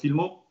naszego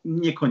filmu?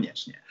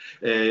 Niekoniecznie.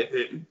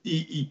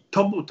 I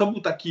to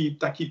był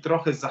taki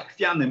trochę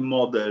zachwiany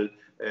model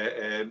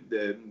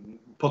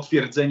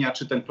potwierdzenia,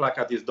 czy ten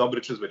plakat jest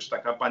dobry, czy zły, czy ta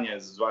kampania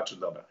jest zła, czy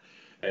dobra.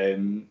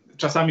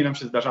 Czasami nam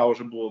się zdarzało,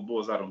 że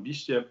było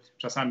zarąbiście,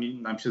 czasami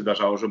nam się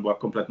zdarzało, że była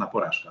kompletna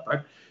porażka.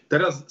 Tak?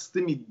 Teraz z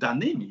tymi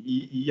danymi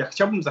i ja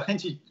chciałbym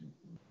zachęcić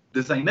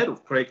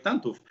designerów,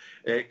 projektantów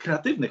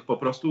kreatywnych po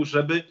prostu,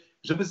 żeby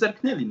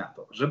zerknęli na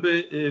to,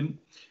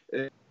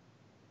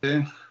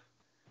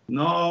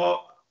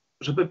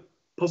 żeby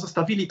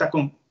pozostawili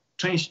taką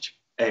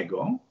część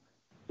ego,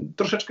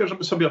 troszeczkę,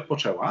 żeby sobie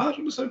odpoczęła,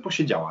 żeby sobie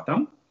posiedziała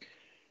tam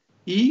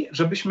i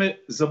żebyśmy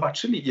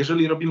zobaczyli,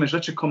 jeżeli robimy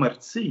rzeczy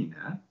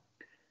komercyjne,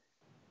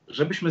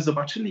 żebyśmy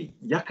zobaczyli,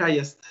 jaka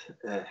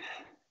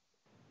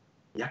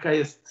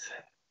jest,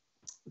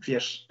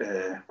 wiesz,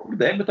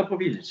 kurde, jakby to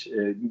powiedzieć,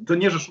 to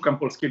nie, że szukam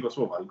polskiego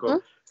słowa, tylko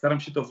staram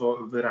się to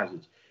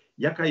wyrazić.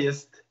 Jaka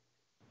jest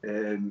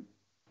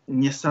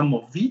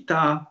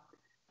niesamowita,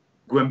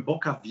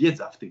 głęboka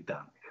wiedza w tych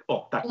danych.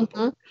 O, tak to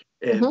powiem.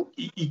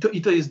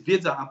 I to jest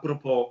wiedza a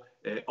propos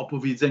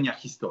opowiedzenia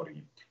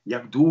historii.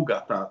 Jak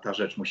długa ta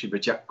rzecz musi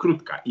być, jak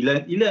krótka.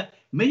 Ile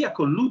my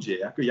jako ludzie,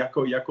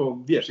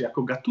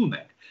 jako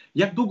gatunek,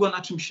 jak długo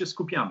na czymś się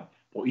skupiamy.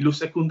 Po ilu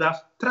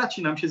sekundach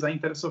traci nam się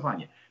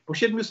zainteresowanie. Po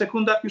 7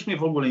 sekundach już mnie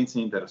w ogóle nic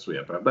nie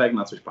interesuje, prawda, jak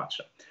na coś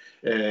patrzę.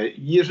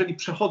 Jeżeli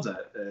przechodzę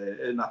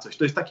na coś,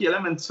 to jest taki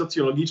element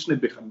socjologiczny,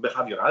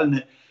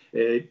 behawioralny,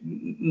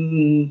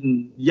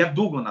 jak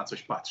długo na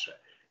coś patrzę,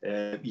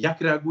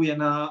 jak reaguję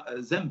na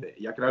zęby,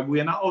 jak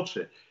reaguję na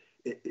oczy.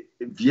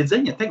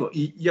 Wiedzenie tego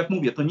i jak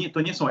mówię,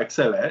 to nie są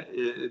Excele,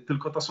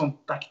 tylko to są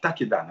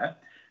takie dane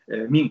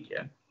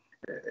miękkie.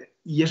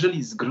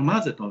 Jeżeli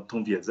zgromadzę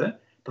tą wiedzę,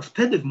 to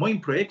wtedy w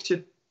moim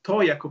projekcie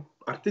to jako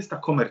artysta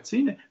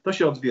komercyjny to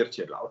się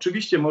odzwierciedla.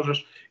 Oczywiście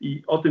możesz,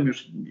 i o tym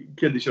już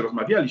kiedyś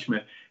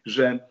rozmawialiśmy,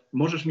 że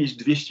możesz mieć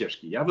 2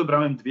 ścieżki. Ja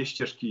wybrałem 2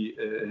 ścieżki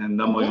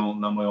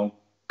na moją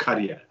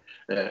karierę.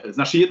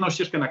 Znaczy 1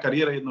 ścieżkę na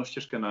karierę, 1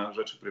 ścieżkę na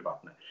rzeczy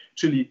prywatne.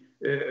 Czyli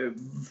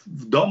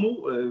w domu,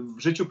 w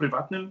życiu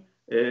prywatnym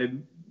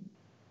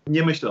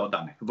nie myślę o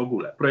danych w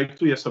ogóle.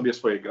 Projektuję sobie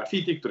swoje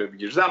graffiti, które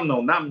widzisz za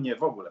mną, na mnie,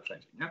 w ogóle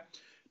wszędzie. Nie?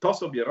 To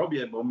sobie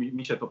robię, bo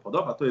mi się to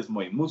podoba, to jest w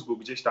moim mózgu,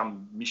 gdzieś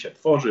tam mi się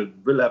tworzy,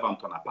 wylewam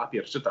to na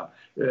papier, czytam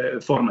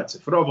formę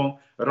cyfrową,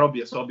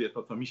 robię sobie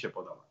to, co mi się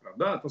podoba,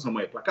 prawda? To są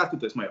moje plakaty,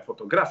 to jest moja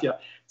fotografia.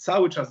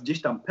 Cały czas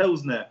gdzieś tam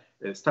pełznę,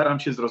 staram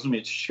się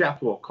zrozumieć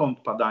światło, kąt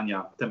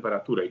padania,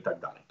 temperaturę i tak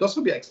dalej. To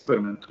sobie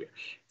eksperymentuję.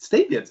 Z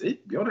tej wiedzy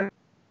biorę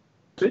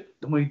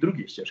do mojej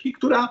drugiej ścieżki,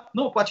 która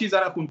płaci za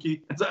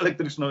rachunki, za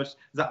elektryczność,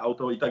 za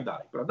auto i tak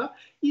dalej, prawda?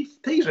 I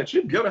w tej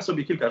rzeczy biorę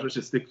sobie kilka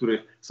rzeczy z tych,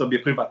 których sobie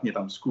prywatnie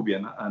tam skubię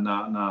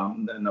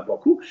na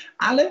boku,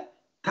 ale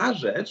ta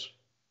rzecz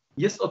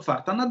jest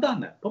otwarta na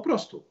dane, po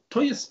prostu.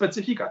 To jest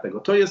specyfika tego,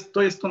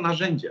 to jest to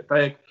narzędzie.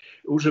 Tak jak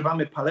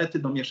używamy palety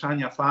do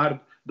mieszania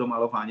farb, do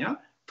malowania,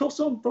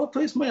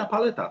 to jest moja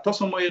paleta, to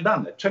są moje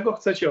dane. Czego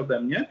chcecie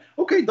ode mnie?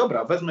 Okej,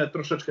 dobra, wezmę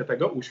troszeczkę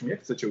tego,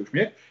 uśmiech,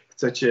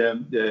 chcecie,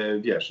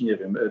 wiesz, nie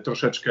wiem,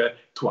 troszeczkę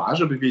tła,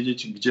 żeby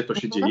wiedzieć, gdzie to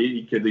się dzieje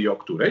i kiedy i o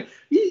której.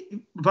 I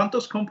wam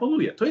to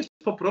skomponuję. To jest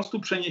po prostu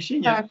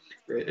przeniesienie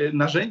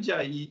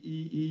narzędzia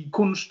i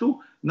kunsztu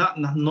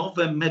na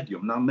nowe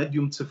medium, na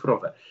medium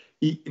cyfrowe.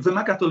 I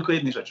wymaga to tylko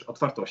jednej rzeczy,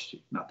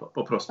 otwartości na to,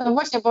 po prostu. No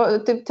właśnie, bo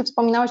ty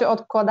wspominałeś o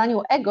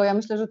odkładaniu ego. Ja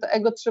myślę, że to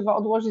ego trzeba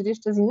odłożyć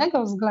jeszcze z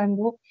innego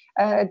względu.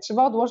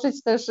 Trzeba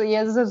odłożyć też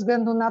je ze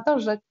względu na to,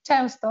 że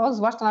często,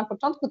 zwłaszcza na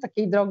początku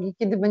takiej drogi,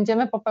 kiedy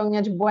będziemy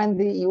popełniać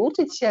błędy i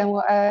uczyć się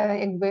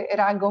jakby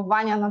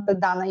reagowania na te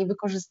dane i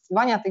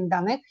wykorzystywania tych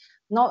danych,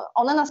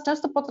 one nas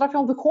często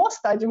potrafią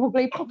wychłostać w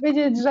ogóle i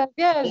powiedzieć, że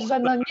wiesz, że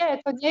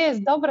nie, to nie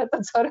jest dobre to,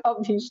 co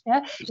robisz,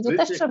 nie? I tu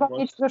też trzeba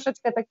mieć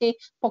troszeczkę takiej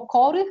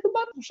pokory chyba,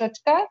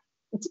 troszeczkę.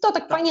 Ty to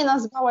tak fajnie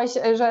nazwałeś,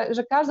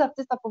 że każdy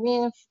artysta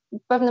powinien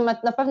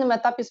na pewnym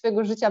etapie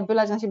swojego życia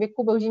wylać na siebie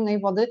kubeł zimnej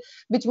wody.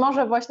 Być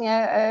może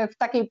właśnie w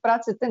takiej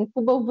pracy ten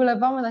kubeł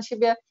wylewamy na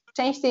siebie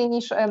częściej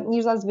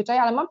niż zazwyczaj,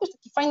 ale mam też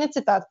taki fajny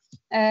cytat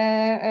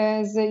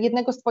z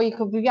jednego z twoich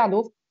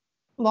wywiadów,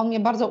 bo on mnie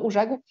bardzo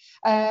urzekł.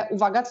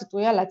 Uwaga,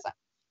 cytuję, lecę.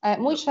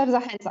 Mój szef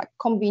zachęca,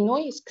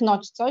 kombinuj,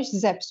 sknocz coś,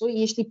 zepsuj.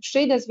 Jeśli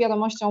przyjdę z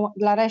wiadomością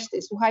dla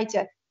reszty,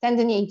 słuchajcie,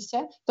 tędy nie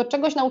idźcie, to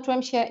czegoś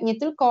nauczyłem się nie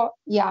tylko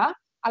ja,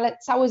 ale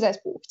cały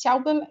zespół.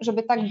 Chciałbym,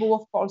 żeby tak było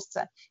w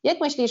Polsce.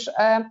 Jak myślisz,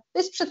 to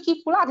jest sprzed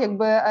kilku lat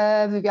jakby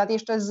wywiad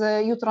jeszcze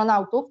z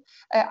Jutronautów,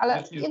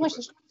 ale jak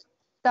myślisz,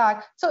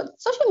 Tak.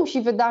 Co się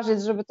musi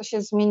wydarzyć, żeby to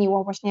się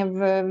zmieniło właśnie w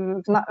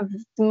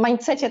tym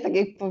mindsetie, tak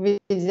jak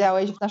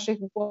powiedziałeś, w naszych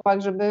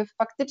głowach, żeby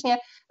faktycznie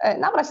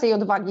nabrać tej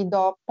odwagi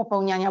do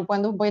popełniania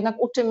błędów, bo jednak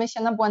uczymy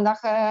się na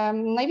błędach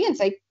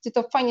najwięcej. Ty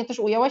to fajnie też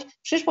ująłeś.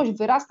 Przyszłość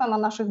wyrasta na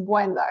naszych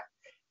błędach.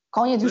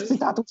 Koniec już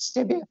cytatów z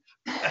ciebie.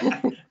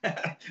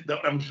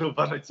 Dobra, muszę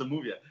uważać, co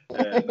mówię.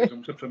 Także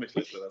muszę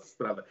przemyśleć teraz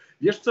sprawę.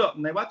 Wiesz co,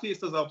 najłatwiej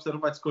jest to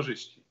zaobserwować z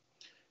korzyści.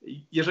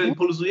 Jeżeli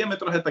poluzujemy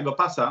trochę tego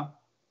pasa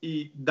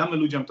i damy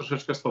ludziom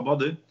troszeczkę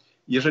swobody,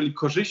 jeżeli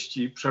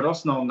korzyści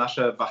przerosną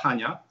nasze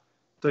wahania,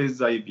 to jest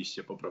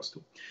zajebiście po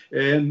prostu.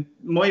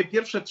 Moje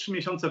pierwsze 3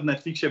 miesiące w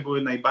Netflixie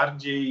były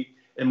najbardziej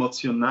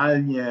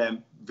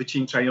emocjonalnie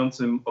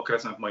wycieńczającym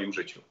okresem w moim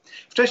życiu.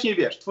 Wcześniej,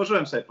 wiesz,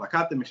 tworzyłem sobie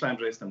plakaty, myślałem,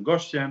 że jestem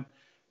gościem.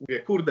 Mówię,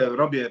 kurde,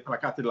 robię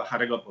plakaty dla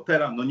Harry'ego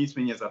Pottera, no nic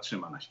mnie nie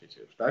zatrzyma na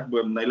świecie już, tak?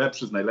 Byłem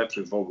najlepszy z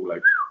najlepszych w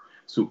ogóle,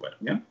 super,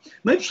 nie?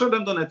 No i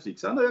przyszedłem do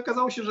Netflixa, no i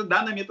okazało się, że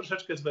dane mnie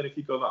troszeczkę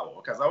zweryfikowało.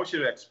 Okazało się,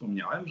 że jak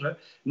wspomniałem, że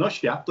no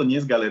świat to nie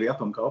jest galeria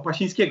Tomka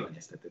Opasińskiego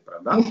niestety,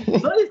 prawda?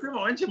 No i w tym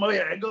momencie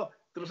moje ego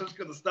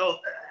troszeczkę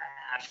dostało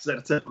w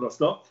serce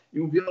prosto i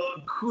mówię,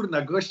 o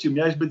kurna gościu,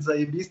 miałeś być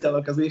zajebisty, ale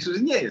okazuje się, że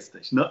nie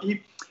jesteś. No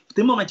i w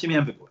tym momencie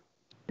miałem wybór.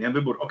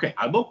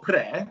 Albo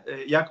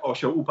jak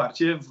osioł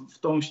uparcie w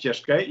tą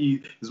ścieżkę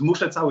i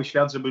zmuszę cały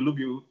świat, żeby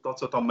lubił to,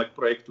 co Tomek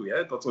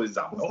projektuje, to, co jest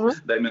za mną,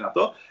 dajmy na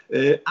to,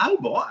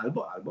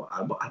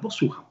 albo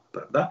słucham,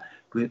 prawda?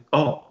 Mówię,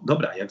 o,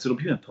 dobra, jak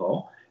zrobiłem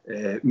to,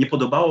 nie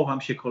podobało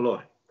wam się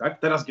kolory, tak?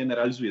 Teraz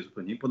generalizuję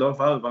zupełnie, nie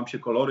podobały wam się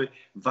kolory,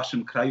 w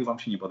waszym kraju wam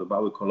się nie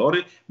podobały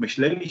kolory,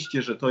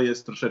 myśleliście, że to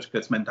jest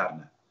troszeczkę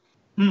cmentarne.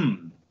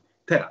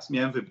 Teraz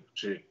miałem wybór,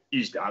 czy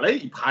iść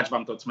dalej i pchać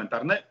wam to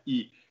cmentarne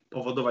i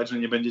powodować, że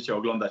nie będziecie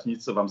oglądać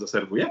nic, co wam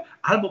zaserwuję,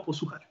 albo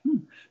posłuchać.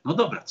 No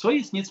dobra, co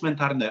jest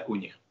niecmentarne u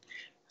nich?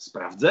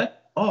 Sprawdzę.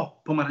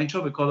 O,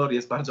 pomarańczowy kolor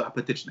jest bardzo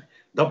apetyczny.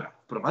 Dobra,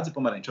 wprowadzę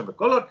pomarańczowy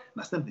kolor,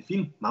 następny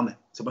film mamy,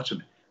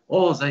 zobaczymy.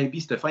 O,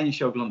 zajebiste, fajnie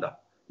się ogląda.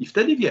 I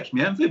wtedy, wiesz,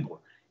 miałem wybór.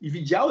 I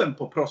widziałem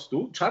po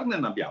prostu, czarne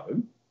na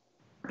białym,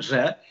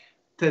 że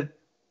te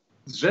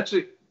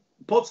rzeczy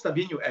po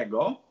odstawieniu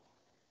ego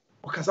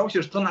okazało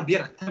się, że to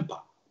nabiera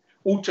tempa.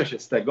 Uczę się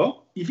z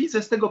tego i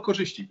widzę z tego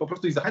korzyści. Po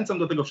prostu i zachęcam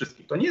do tego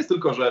wszystkich. To nie jest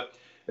tylko, że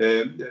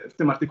w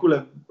tym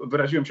artykule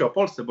wyraziłem się o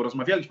Polsce, bo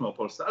rozmawialiśmy o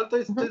Polsce, ale to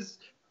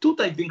jest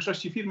tutaj w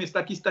większości firm jest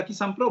taki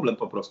sam problem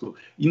po prostu.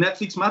 I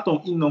Netflix ma tą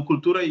inną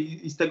kulturę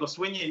i z tego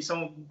słynie i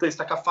to jest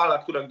taka fala,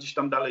 która gdzieś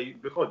tam dalej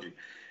wychodzi.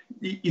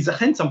 I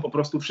zachęcam po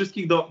prostu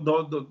wszystkich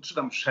czy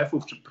tam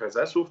szefów, czy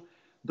prezesów,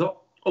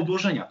 do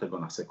odłożenia tego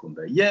na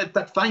sekundę.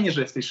 Tak fajnie,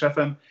 że jesteś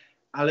szefem,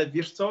 ale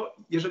wiesz co,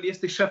 jeżeli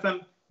jesteś szefem,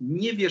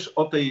 nie wiesz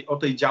o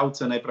tej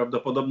działce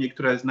najprawdopodobniej,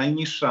 która jest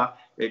najniższa,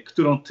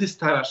 którą ty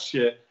starasz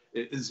się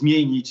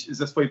zmienić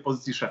ze swojej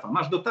pozycji szefa.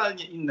 Masz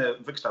totalnie inne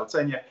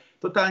wykształcenie,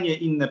 totalnie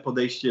inne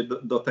podejście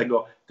do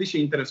tego. Ty się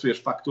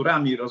interesujesz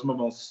fakturami,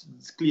 rozmową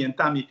z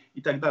klientami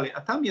i tak dalej,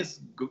 a tam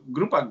jest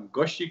grupa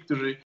gości,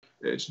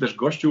 czy też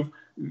gościów,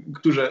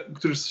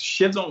 którzy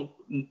siedzą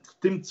w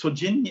tym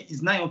codziennie i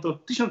znają to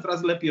 1000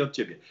 razy lepiej od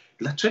ciebie.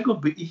 Dlaczego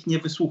by ich nie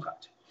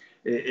wysłuchać?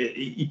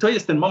 I to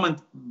jest ten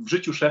moment w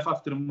życiu szefa,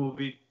 w którym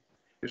mówi,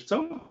 wiesz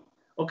co,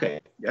 okej,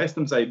 ja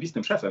jestem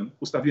zajebistym szefem,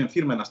 ustawiłem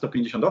firmę na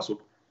 150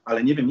 osób,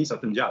 ale nie wiem nic o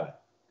tym dziale.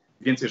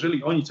 Więc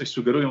jeżeli oni coś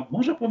sugerują,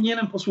 może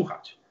powinienem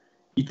posłuchać.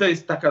 I to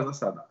jest taka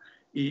zasada.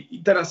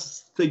 I teraz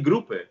z tej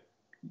grupy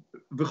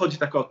wychodzi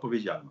taka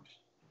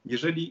odpowiedzialność.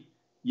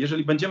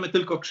 Jeżeli będziemy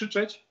tylko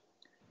krzyczeć,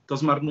 to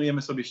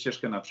zmarnujemy sobie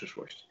ścieżkę na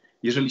przyszłość.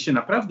 Jeżeli się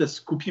naprawdę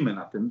skupimy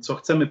na tym, co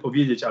chcemy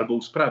powiedzieć albo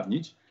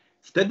usprawnić,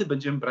 wtedy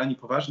będziemy brani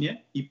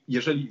poważnie i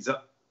jeżeli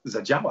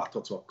zadziała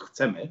to, co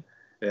chcemy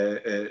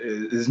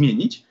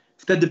zmienić,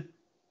 wtedy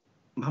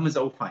mamy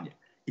zaufanie.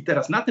 I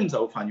teraz na tym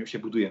zaufaniu się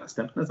buduje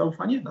następne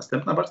zaufanie,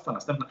 następna warstwa,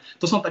 następna.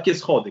 To są takie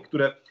schody,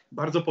 które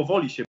bardzo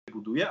powoli się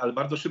buduje, ale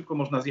bardzo szybko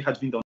można zjechać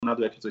windą na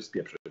dół, jak się coś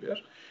spieprzy,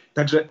 wiesz?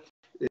 Także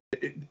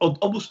od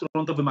obu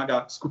stron to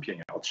wymaga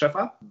skupienia. Od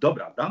szefa,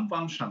 dobra, dam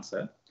wam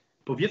szansę,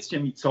 powiedzcie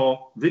mi,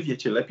 co wy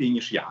wiecie lepiej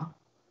niż ja.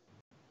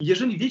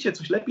 Jeżeli wiecie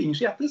coś lepiej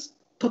niż ja, to jest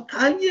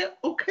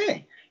totalnie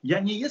okej. Ja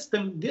nie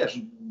jestem, wiesz,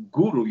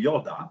 guru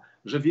Joda,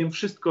 że wiem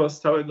wszystko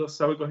z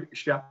całego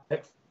świata,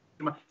 jak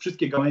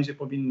wszystkie gałęzie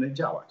powinny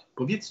działać.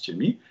 Powiedzcie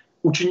mi,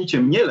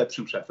 uczynicie mnie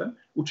lepszym szefem,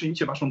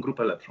 uczynicie waszą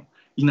grupę lepszą.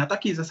 I na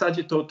takiej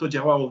zasadzie to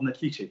działało w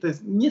Netflixie. To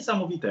jest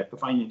niesamowite, jak to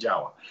fajnie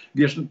działa.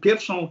 Wiesz,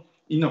 pierwszą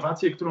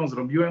innowację, którą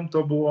zrobiłem,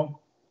 to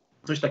było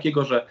coś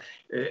takiego, że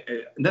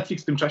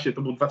Netflix w tym czasie,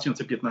 to był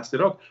 2015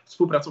 rok,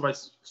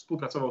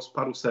 współpracował z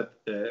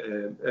paruset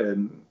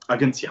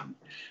agencjami.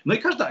 No i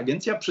każda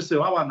agencja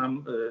przysyłała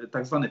nam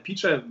tak zwane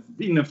pitche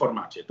w innym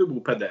formacie. Tu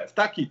był PDF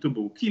taki, tu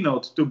był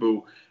Keynote, tu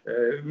był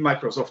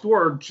Microsoft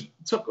Word,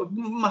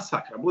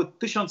 masakra. Były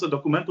 1000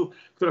 dokumentów,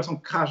 które są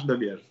każde,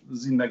 wiesz,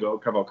 z innego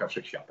kawałka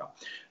wszechświata.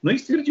 No i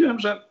stwierdziłem,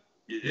 że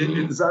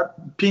za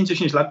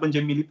 5-10 lat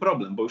będziemy mieli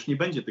problem, bo już nie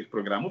będzie tych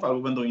programów,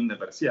 albo będą inne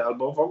wersje,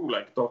 albo w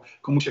ogóle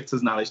komu się chce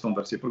znaleźć tą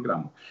wersję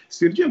programu.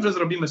 Stwierdziłem, że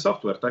zrobimy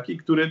software taki,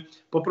 który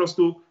po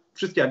prostu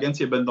wszystkie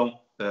agencje będą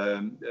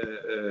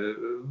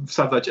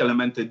wsadzać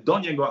elementy do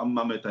niego, a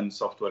mamy ten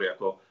software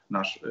jako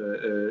nasz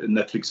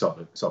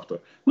Netflixowy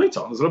software. No i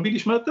co?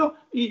 Zrobiliśmy to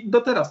i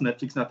do teraz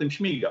Netflix na tym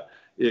śmiga.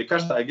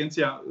 Każda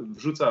agencja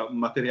wrzuca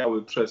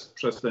materiały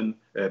przez ten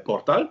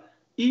portal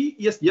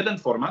i jest jeden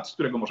format, z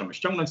którego możemy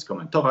ściągnąć,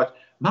 skomentować.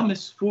 Mamy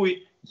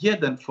swój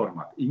jeden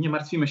format i nie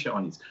martwimy się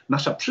o nic.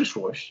 Nasza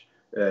przyszłość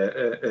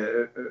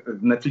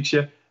w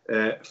Netflixie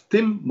w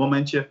tym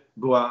momencie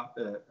była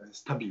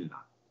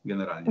stabilna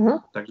generalnie. Mhm.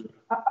 Także,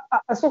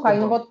 słuchaj,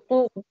 no bo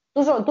tu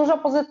dużo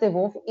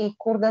pozytywów i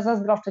kurde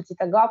zazdroszczę ci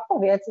tego, a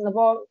powiedz, no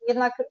bo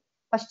jednak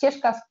ta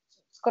ścieżka,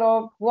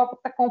 skoro była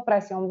pod taką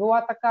presją,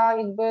 była taka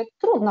jakby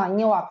trudna,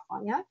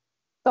 niełatwa, nie?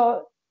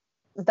 To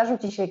zdarzył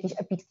ci się jakiś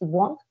epicki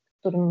błąd,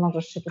 którym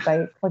możesz się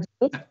tutaj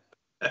podzielić?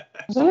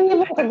 Żeby nie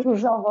było tak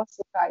różowo,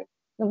 słuchaj.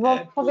 No bo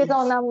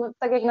powiedzą nam,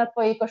 tak jak na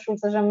twojej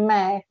koszulce, że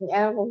mech,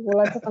 nie? W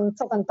ogóle,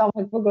 co ten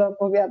Tomek w ogóle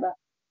opowiada?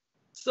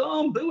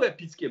 Były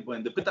epickie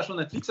błędy. Pytasz o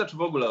Netflixa, czy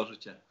w ogóle o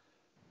życie?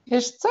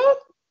 Wiesz co?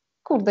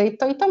 Kurde, i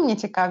to mnie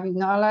ciekawi,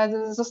 no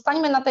ale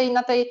zostańmy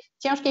na tej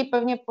ciężkiej,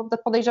 pewnie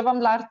podejrzewam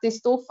dla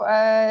artystów,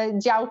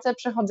 działce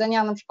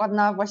przechodzenia na przykład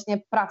na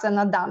właśnie pracę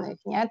na danych,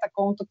 nie?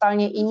 Taką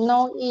totalnie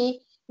inną i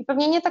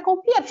pewnie nie taką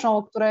pierwszą,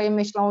 o której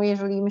myślą,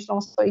 jeżeli myślą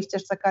o swojej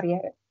ścieżce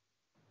kariery.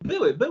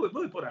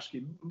 Były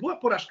porażki. Była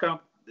porażka,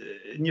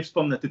 nie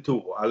wspomnę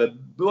tytułu, ale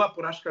była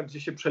porażka,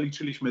 gdzie się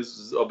przeliczyliśmy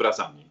z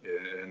obrazami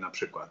na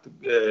przykład.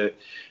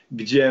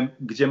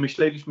 Gdzie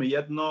myśleliśmy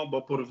jedno,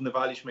 bo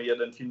porównywaliśmy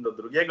jeden film do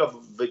drugiego,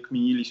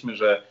 wykminiliśmy,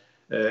 że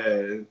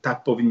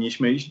tak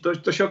powinniśmy iść.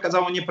 To się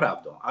okazało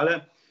nieprawdą,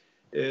 ale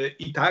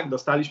i tak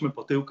dostaliśmy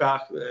po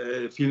tyłkach.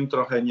 Film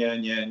trochę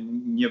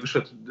nie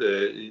wyszedł,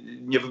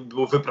 nie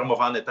był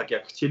wypromowany tak,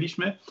 jak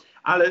chcieliśmy,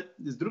 ale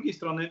z drugiej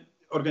strony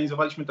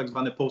organizowaliśmy tak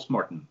zwane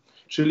postmortem,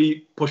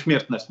 czyli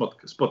pośmiertne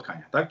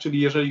spotkania. Tak?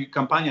 Czyli jeżeli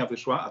kampania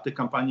wyszła, a tych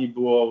kampanii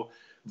było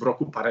w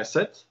roku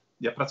paręset,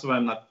 ja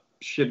pracowałem nad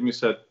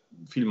 700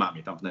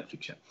 filmami tam w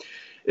Netflixie.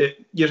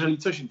 Jeżeli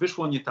coś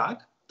wyszło nie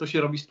tak, to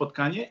się robi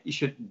spotkanie i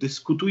się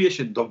dyskutuje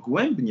się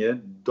dogłębnie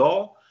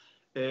do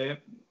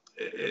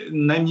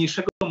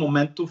najmniejszego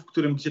momentu,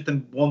 gdzie ten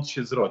błąd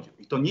się zrodził.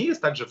 I to nie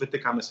jest tak, że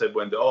wytykamy sobie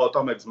błędy. O,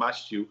 Tomek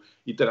zmaścił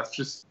i teraz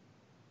wszyscy,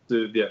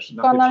 wiesz...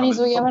 To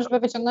analizujemy, żeby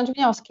wyciągnąć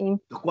wnioski.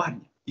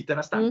 Dokładnie. I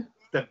teraz tak,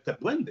 te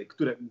błędy,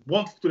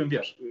 błąd, w którym,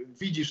 wiesz,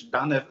 widzisz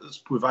dane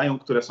spływają,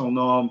 które są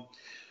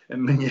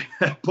mnie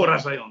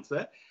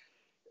porażające,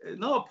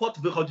 pot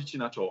wychodzi ci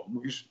na czoło.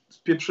 Mówisz,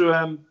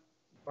 spieprzyłem,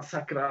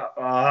 masakra,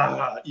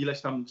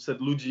 ileś tam set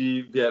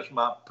ludzi, wiesz,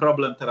 ma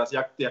problem teraz,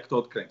 jak to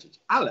odkręcić.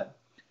 Ale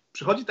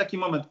przychodzi taki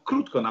moment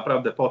krótko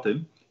naprawdę po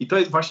tym i to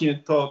jest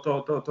właśnie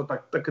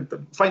taka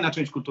fajna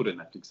część kultury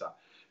Netflixa,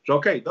 że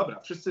okej, dobra,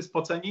 wszyscy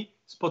spoceni,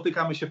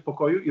 spotykamy się w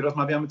pokoju i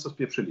rozmawiamy, co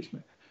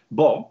spieprzyliśmy.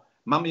 Bo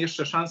mamy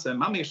jeszcze szansę,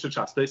 mamy jeszcze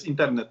czas, to jest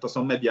internet, to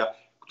są media,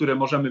 które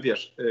możemy,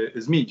 wiesz,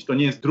 zmienić. To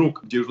nie jest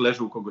druk, gdzie już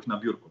leży u kogoś na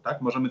biurku,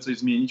 tak? Możemy coś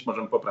zmienić,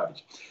 możemy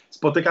poprawić.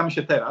 Spotykamy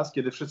się teraz,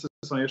 kiedy wszyscy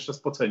są jeszcze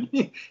spoceni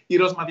i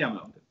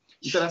rozmawiamy o tym.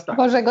 I teraz tak.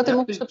 Boże, ty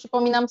mówisz, to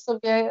przypominam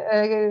sobie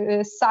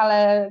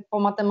salę po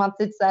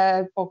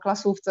matematyce, po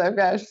klasówce,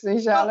 wiesz, w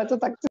sensie, ale to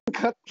tak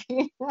tylko...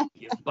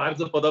 Jest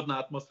bardzo podobna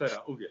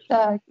atmosfera, uwierz.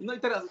 Tak. No i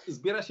teraz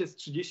zbiera się z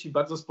 30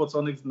 bardzo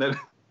spoconych,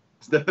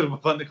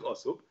 zdenerwowanych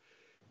osób.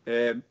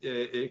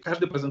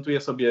 Każdy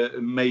prezentuje sobie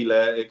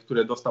maile,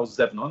 które dostał z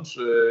zewnątrz,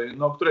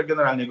 które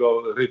generalnie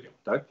go rybią,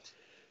 tak?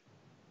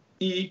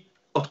 I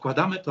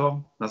odkładamy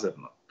to na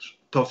zewnątrz.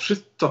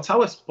 To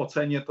całe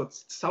spocenie, to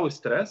cały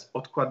stres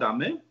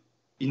odkładamy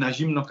i na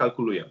zimno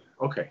kalkulujemy.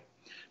 Okej,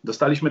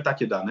 dostaliśmy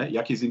takie dane,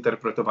 jakie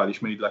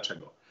zinterpretowaliśmy i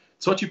dlaczego.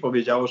 Co ci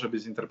powiedziało, żeby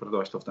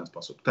zinterpretować to w ten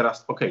sposób?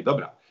 Teraz,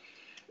 dobra,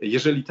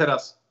 jeżeli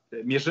teraz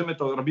mierzymy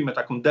to, robimy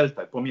taką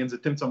deltę pomiędzy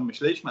tym, co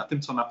myśleliśmy, a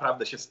tym, co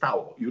naprawdę się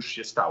stało, już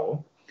się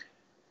stało.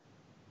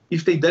 I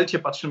w tej delcie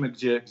patrzymy,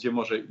 gdzie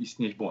może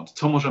istnieć błąd.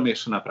 Co możemy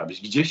jeszcze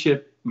naprawić? Gdzie się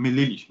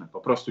myliliśmy?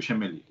 Po prostu się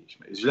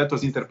myliliśmy. Źle to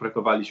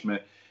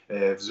zinterpretowaliśmy.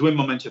 W złym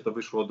momencie to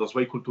wyszło, do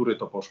złej kultury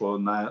to poszło,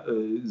 na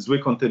zły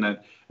kontynent,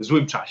 w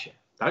złym czasie.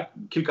 Tak?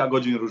 Kilka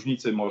godzin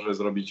różnicy może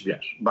zrobić,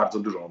 wiesz, bardzo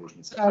dużą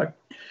różnicę. Tak?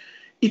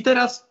 I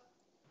teraz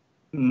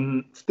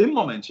w tym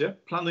momencie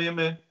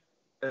planujemy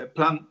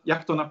plan,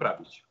 jak to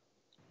naprawić.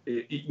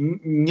 I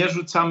nie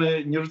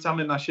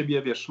rzucamy na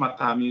siebie, wiesz,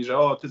 szmatami, że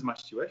ty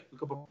zmaściłeś,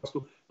 tylko po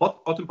prostu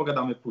o tym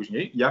pogadamy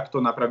później, jak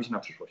to naprawić na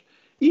przyszłość.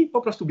 I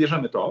po prostu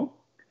bierzemy to,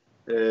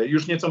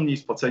 już nieco mniej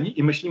spoceni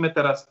i myślimy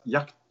teraz,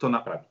 jak to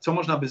naprawić. Co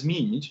można by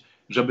zmienić,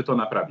 żeby to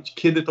naprawić,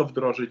 kiedy to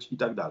wdrożyć i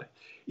tak dalej.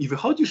 I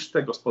wychodzisz z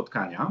tego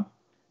spotkania,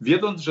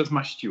 wiedząc, że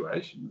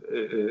zmaściłeś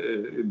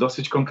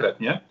dosyć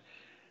konkretnie,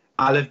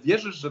 ale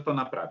wierzysz, że to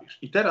naprawisz.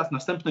 I teraz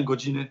następne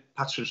godziny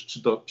patrzysz,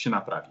 czy to się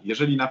naprawi.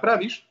 Jeżeli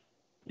naprawisz,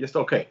 jest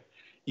OK.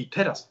 I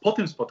teraz po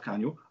tym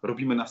spotkaniu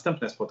robimy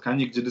następne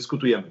spotkanie, gdzie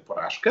dyskutujemy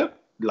porażkę,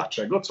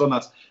 dlaczego, co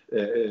nas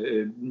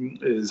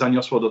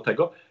zaniosło do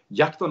tego,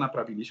 jak to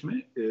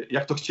naprawiliśmy,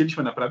 jak to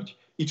chcieliśmy naprawić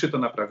i czy to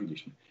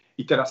naprawiliśmy.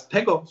 I teraz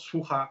tego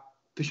słucha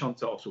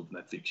tysiące osób w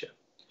Netflixie.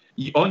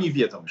 I oni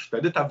wiedzą, już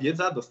wtedy ta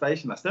wiedza dostaje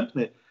się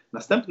następny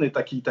Następny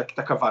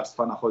taka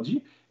warstwa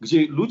nachodzi,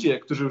 gdzie ludzie,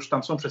 którzy już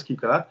tam są przez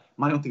kilka lat,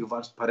 mają tych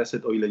warstw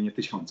paręset, o ile nie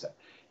tysiące.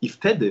 I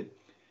wtedy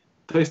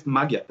to jest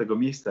magia tego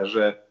miejsca,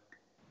 że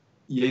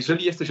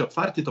jeżeli jesteś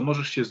otwarty, to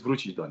możesz się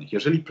zwrócić do nich.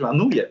 Jeżeli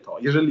planuję to,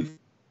 jeżeli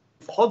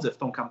wchodzę w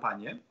tą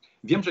kampanię,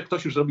 wiem, że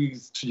ktoś już zrobił ich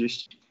z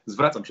 30,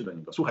 zwracam się do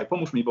niego. Słuchaj,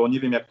 pomóż mi, bo nie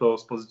wiem, jak to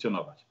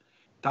spozycjonować.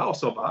 Ta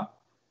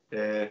osoba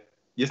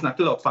jest na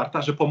tyle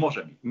otwarta, że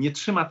pomoże mi. Nie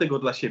trzyma tego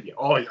dla siebie.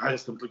 O, ja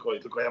jestem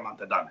tylko ja mam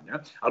te dane, nie?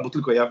 Albo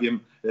tylko ja wiem,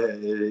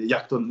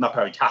 jak to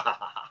naprawić.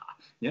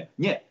 Nie?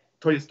 Nie.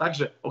 To jest tak,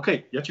 że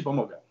okej, ja ci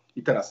pomogę.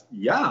 I teraz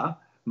ja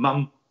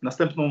mam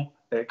następną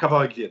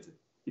kawałek wiedzy.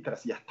 I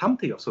teraz ja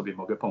tamtej osobie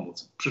mogę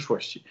pomóc w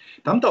przyszłości.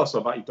 Tamta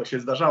osoba, i to się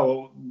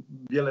zdarzało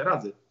wiele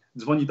razy,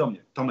 dzwoni do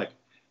mnie. Tomek,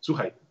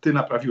 słuchaj, ty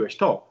naprawiłeś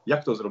to.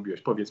 Jak to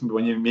zrobiłeś? Powiedz mi, bo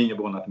mnie nie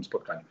było na tym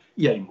spotkaniu.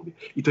 I ja im mówię.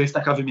 I to jest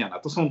taka wymiana.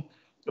 To są,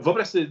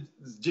 wyobraź sobie,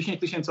 10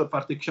 tysięcy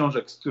otwartych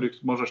książek, z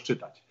których możesz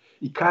czytać.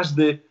 I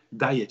każdy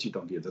daje ci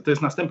tą wiedzę. To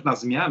jest następna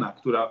zmiana,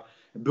 która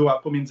była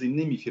pomiędzy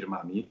innymi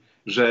firmami,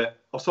 że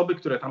osoby,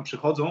 które tam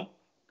przychodzą,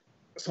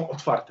 są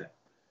otwarte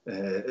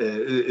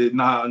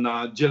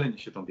na dzielenie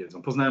się tą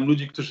wiedzą. Poznałem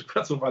ludzi, którzy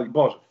pracowali,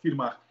 w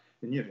firmach,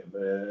 nie wiem,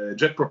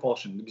 Jet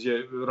Propulsion,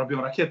 gdzie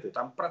robią rakiety.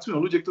 Tam pracują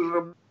ludzie, którzy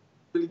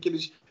robili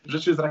kiedyś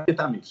rzeczy z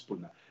rakietami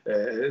wspólne.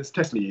 Z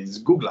Tesli,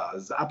 z Google'a,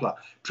 z Apple'a.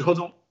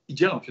 Przychodzą i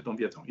dzielą się tą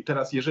wiedzą. I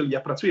teraz, jeżeli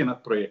ja pracuję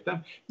nad projektem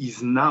i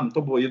znam,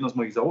 to było jedno z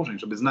moich założeń,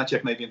 żeby znać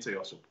jak najwięcej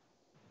osób.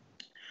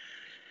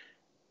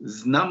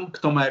 Znam,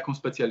 kto ma jaką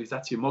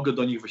specjalizację, mogę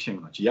do nich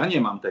wysięgnąć. Ja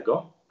nie mam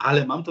tego,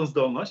 ale mam tą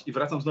zdolność i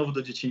wracam znowu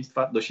do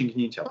dzieciństwa, do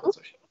sięgnięcia po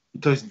coś. I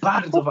to jest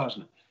bardzo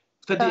ważne.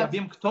 Wtedy ja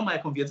wiem, kto ma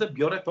jaką wiedzę,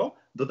 biorę to,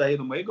 dodaję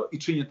do mojego i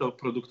czynię to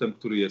produktem,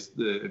 który jest,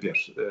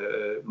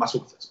 ma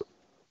sukces.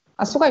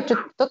 A słuchaj,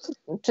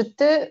 czy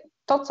ty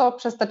to, co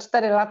przez te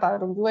 4 lata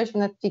robiłeś w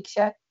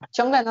Netflixie,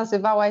 ciągle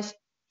nazywałeś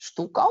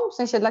sztuką? W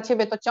sensie dla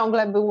ciebie to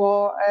ciągle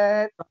było,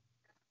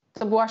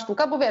 to była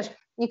sztuka? Bo wiesz,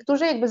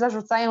 niektórzy jakby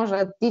zarzucają,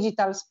 że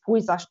digital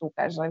spłyca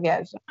sztukę, że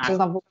wiesz, że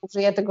znowu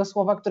użyję tego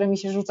słowa, które mi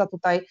się rzuca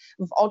tutaj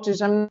w oczy,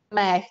 że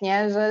mech,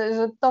 nie?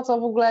 Że to, co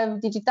w ogóle w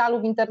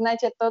digitalu, w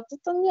internecie,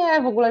 to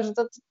nie w ogóle, że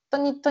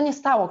to nie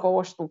stało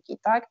koło sztuki,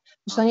 tak?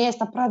 Że to nie jest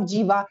ta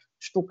prawdziwa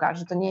sztuka,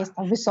 że to nie jest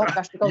ta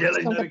wysoka sztuka.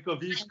 Jeleń na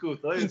rękowisku,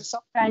 to jest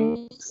wysoka,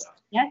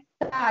 nie?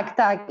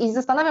 Tak. I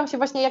zastanawiam się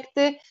właśnie, jak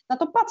ty na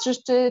to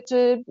patrzysz, czy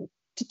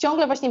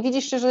ciągle właśnie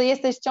widzisz, że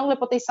jesteś ciągle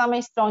po tej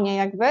samej stronie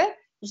jakby,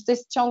 że to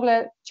jest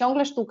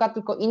ciągle sztuka,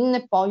 tylko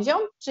inny poziom,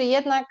 czy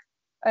jednak,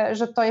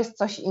 że to jest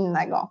coś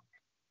innego?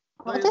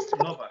 No to jest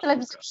trochę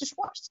telewizja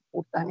przyszłości,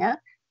 kurde, nie?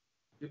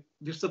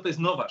 Wiesz co, to jest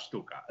nowa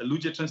sztuka.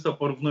 Ludzie często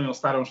porównują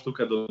starą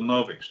sztukę do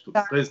nowej sztuki.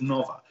 Tak. To jest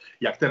nowa.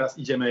 Jak teraz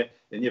idziemy,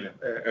 nie wiem,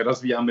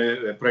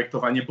 rozwijamy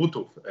projektowanie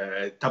butów,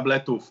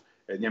 tabletów,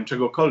 nie wiem,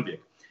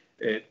 czegokolwiek.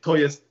 To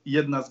jest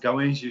jedna z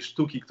gałęzi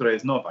sztuki, która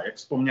jest nowa. Jak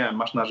wspomniałem,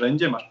 masz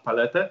narzędzie, masz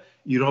paletę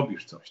i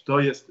robisz coś. To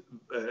jest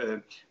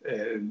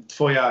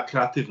twoja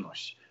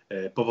kreatywność.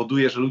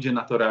 Powoduje, że ludzie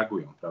na to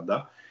reagują,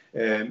 prawda?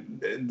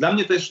 Dla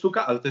mnie to jest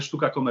sztuka, ale to jest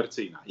sztuka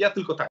komercyjna. Ja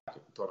tylko tak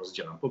to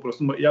rozdzielam. Po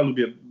prostu ja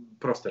lubię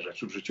proste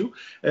rzeczy w życiu.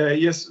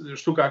 Jest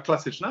sztuka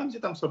klasyczna, gdzie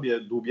tam sobie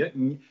dłubię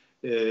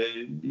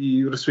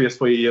i rysuję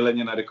swoje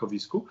jelenie na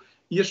rykowisku.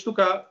 I jest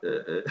sztuka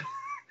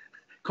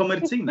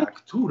komercyjna,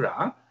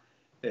 która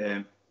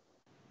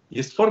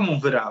jest formą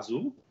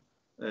wyrazu,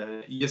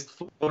 jest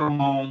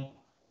formą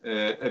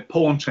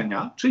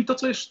połączenia, czyli to,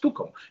 co jest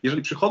sztuką.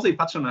 Jeżeli przychodzę i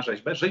patrzę na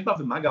rzeźbę, rzeźba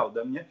wymaga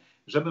ode mnie,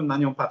 żebym na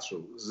nią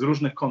patrzył z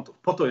różnych kątów.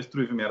 Po to jest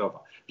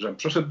trójwymiarowa. Żebym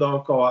przeszedł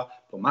dookoła,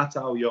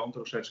 pomacał ją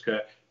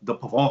troszeczkę,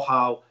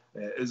 dopowąchał,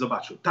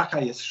 zobaczył. Taka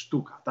jest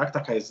sztuka, tak?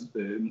 Taka jest,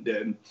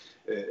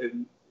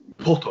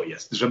 po to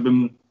jest,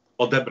 żebym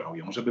odebrał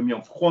ją, żebym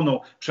ją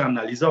wchłonął,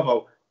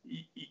 przeanalizował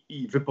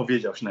i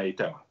wypowiedział się na jej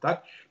temat,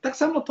 tak? Tak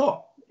samo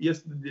to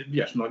jest,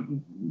 wiesz, no,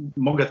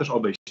 mogę też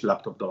obejść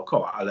laptop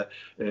dookoła, ale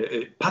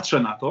patrzę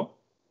na to,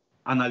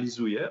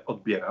 analizuję,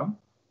 odbieram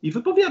i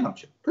wypowiadam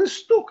się. To jest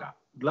sztuka.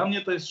 Dla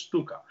mnie to jest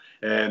sztuka.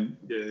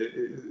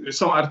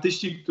 Są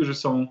artyści, którzy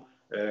są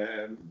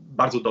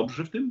bardzo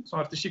dobrzy w tym, są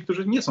artyści,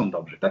 którzy nie są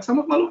dobrzy. Tak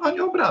samo w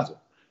malowaniu obrazu.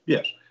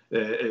 Wiesz,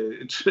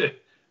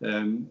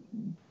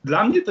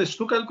 dla mnie to jest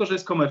sztuka, tylko że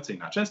jest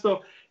komercyjna.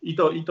 Często i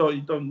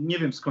to nie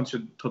wiem, skąd się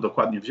to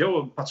dokładnie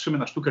wzięło, patrzymy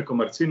na sztukę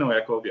komercyjną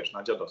jako, wiesz,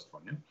 na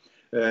dziadostwo, nie?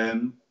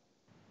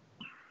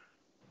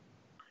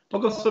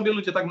 Mogą sobie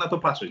ludzie tak na to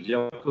patrzeć.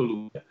 Ja to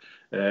lubię.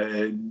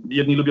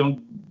 Jedni lubią,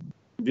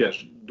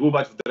 wiesz,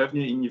 dłubać w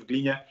drewnie, inni w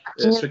glinie.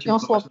 Inni lubią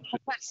słowo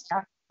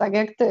konwersja, tak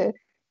jak ty.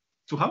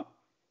 Słucham?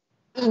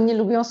 Inni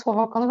lubią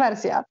słowo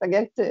konwersja, tak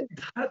jak ty.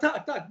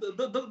 Tak,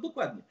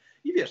 dokładnie.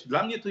 I wiesz,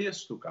 dla mnie to jest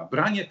sztuka.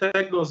 Branie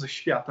tego ze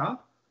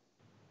świata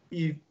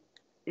i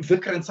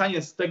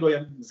wykręcanie z tego,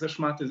 jak ze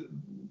szmaty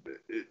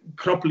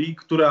kropli,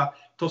 która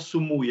to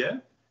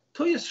sumuje,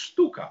 to jest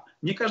sztuka.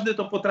 Nie każdy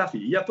to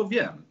potrafi. Ja to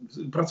wiem.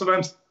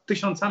 Pracowałem z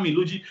tysiącami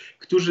ludzi,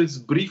 którzy z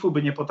briefu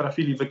by nie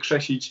potrafili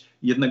wykrzesić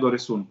jednego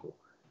rysunku.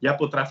 Ja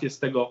potrafię z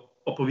tego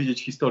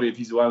opowiedzieć historię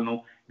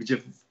wizualną, gdzie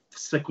w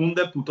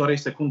sekundę, 1,5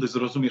 sekundy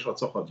zrozumiesz, o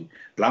co chodzi.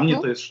 Dla mnie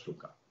to jest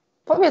sztuka.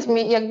 Powiedz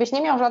mi, jakbyś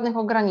nie miał żadnych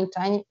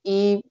ograniczeń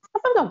i na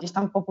pewno gdzieś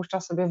tam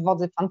popuszczasz sobie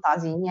wodzy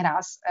fantazji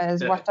nieraz,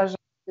 zwłaszcza, że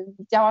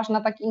działasz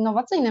na tak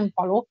innowacyjnym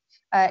polu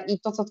i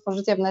to, co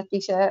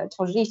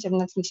tworzyliście w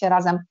Netflixie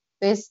razem,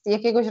 to jest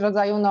jakiegoś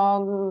rodzaju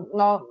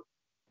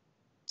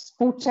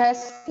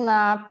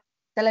współczesna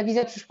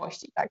telewizja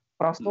przyszłości, tak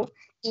po prostu.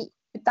 I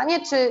pytanie,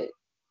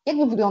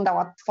 jakby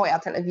wyglądała twoja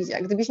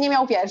telewizja, gdybyś nie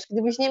miał,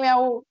 gdybyś nie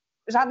miał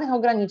żadnych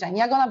ograniczeń,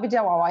 jak ona by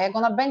działała, jak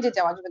ona będzie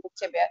działać według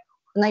ciebie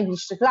w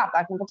najbliższych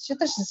latach, no bo to się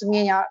też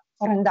zmienia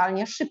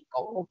horrendalnie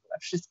szybko w ogóle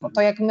wszystko.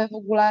 To, jak my w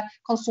ogóle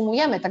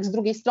konsumujemy, tak z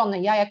drugiej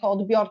strony, ja jako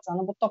odbiorca,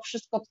 no bo to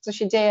wszystko, to, co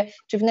się dzieje,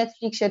 czy w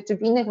Netflixie, czy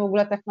w innych w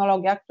ogóle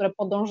technologiach, które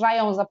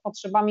podążają za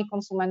potrzebami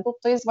konsumentów,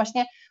 to jest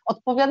właśnie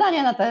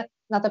odpowiadanie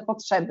na te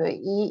potrzeby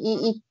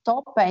i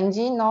to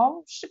pędzi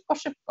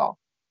szybko.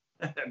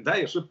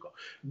 Daje szybko.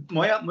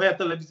 Moja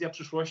telewizja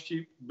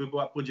przyszłości by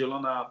była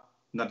podzielona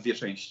na dwie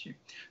części.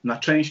 Na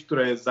część,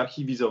 która jest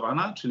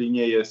zarchiwizowana, czyli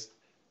nie jest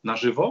na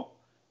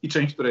żywo, i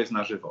część, która jest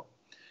na żywo.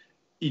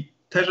 I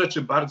te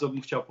rzeczy bardzo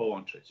bym chciał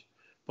połączyć.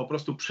 Po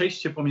prostu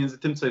przejście pomiędzy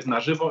tym, co jest na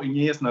żywo i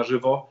nie jest na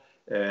żywo,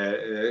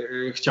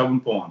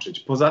 chciałbym połączyć.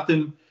 Poza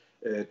tym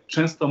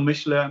często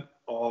myślę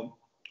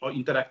o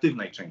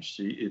interaktywnej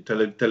części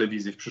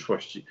telewizji w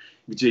przyszłości,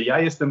 gdzie ja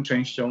jestem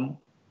częścią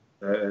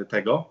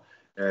tego,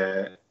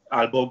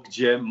 albo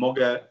gdzie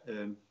mogę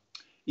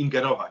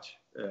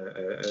ingerować.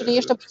 Czyli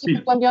jeszcze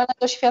pogłębione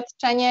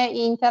doświadczenie i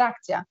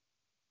interakcja.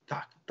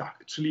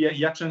 Tak. Czyli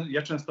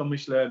ja często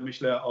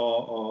myślę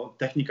o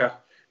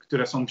technikach,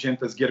 które są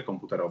wzięte z gier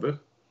komputerowych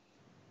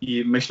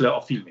i myślę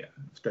o filmie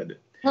wtedy.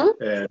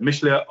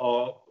 Myślę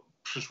o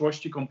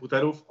przyszłości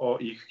komputerów, o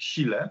ich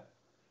sile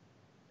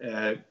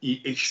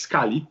i ich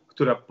skali,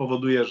 która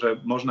powoduje, że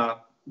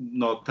można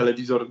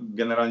telewizor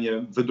generalnie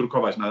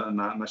wydrukować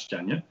na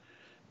ścianie.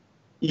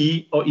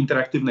 I o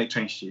interaktywnej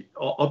części.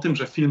 O tym,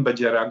 że film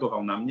będzie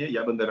reagował na mnie,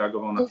 ja będę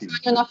reagował na film.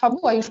 Na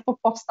fabułę już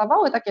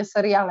powstawały takie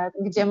seriale,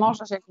 gdzie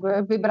możesz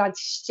jakby wybrać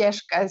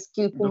ścieżkę z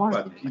kilku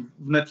możliwych.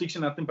 W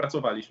Netflixie nad tym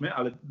pracowaliśmy,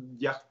 ale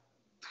ja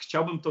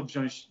chciałbym to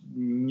wziąć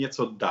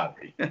nieco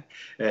dalej.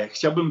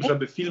 Chciałbym,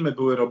 żeby filmy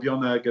były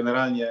robione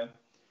generalnie...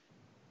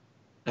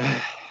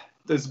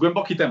 To jest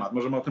głęboki temat,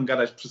 możemy o tym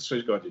gadać przez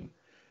 6 godzin,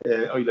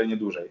 o ile nie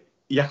dłużej.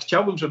 Ja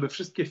chciałbym, żeby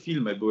wszystkie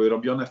filmy były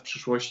robione w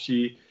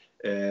przyszłości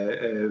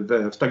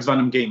w tak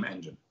zwanym game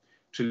engine,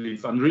 czyli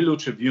w Unrealu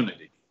czy w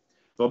Unity.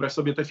 Wyobraź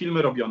sobie te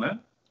filmy robione,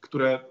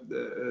 które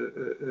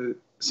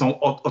są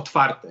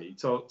otwarte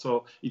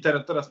i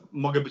teraz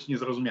mogę być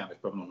niezrozumiany w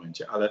pewnym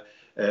momencie, ale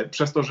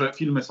przez to, że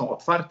filmy są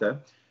otwarte,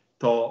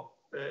 to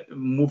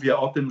mówię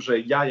o tym, że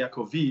ja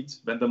jako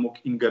widz będę mógł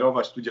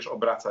ingerować, tudzież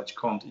obracać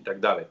kąt i tak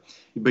dalej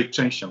i być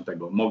częścią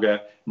tego.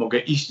 Mogę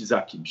iść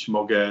za kimś,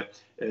 mogę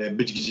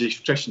być gdzieś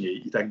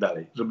wcześniej i tak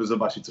dalej, żeby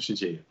zobaczyć, co się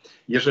dzieje.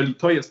 Jeżeli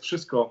to jest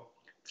wszystko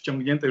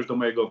wciągnięte już do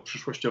mojego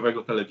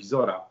przyszłościowego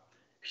telewizora,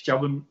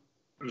 chciałbym,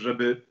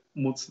 żeby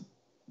móc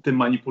tym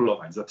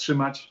manipulować,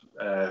 zatrzymać,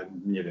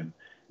 nie wiem,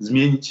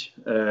 zmienić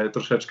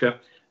troszeczkę.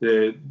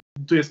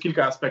 Tu jest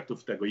kilka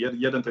aspektów tego.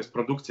 Jeden to jest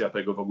produkcja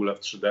tego w ogóle w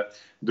 3D,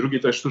 drugi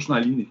to jest sztuczna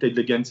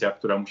inteligencja,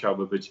 która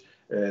musiałaby być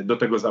do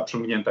tego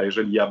zaprzągnięta,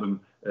 jeżeli ja bym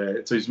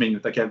coś zmienił,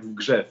 tak jak w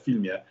grze, w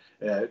filmie,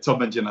 co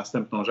będzie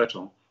następną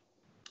rzeczą.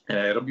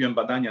 Robiłem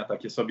badania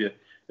takie sobie,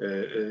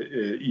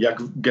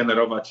 jak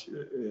generować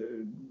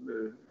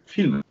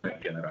filmy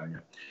generalnie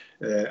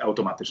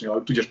automatycznie,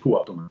 ale tudzież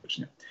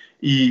półautomatycznie.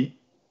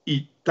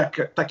 I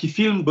taki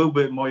film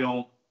byłby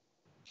moją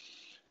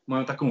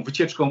taką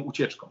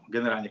ucieczką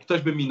generalnie.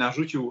 Ktoś by mi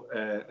narzucił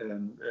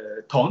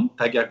ton,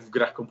 tak jak w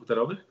grach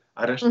komputerowych,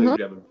 a resztę już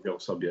ja bym wziął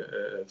sobie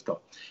w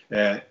to.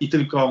 I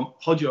tylko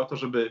chodzi o to,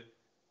 żeby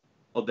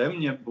ode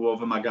mnie było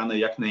wymagane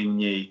jak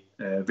najmniej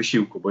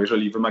wysiłku, bo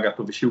jeżeli wymaga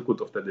to wysiłku,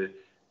 to wtedy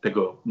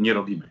tego nie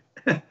robimy.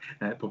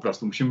 Po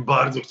prostu musimy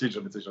bardzo chcieć,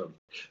 żeby coś robić.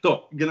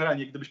 To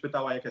generalnie, gdybyś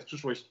pytała, jaka jest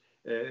przyszłość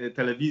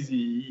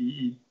telewizji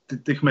i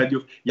tych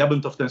mediów, ja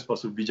bym to w ten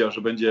sposób widział,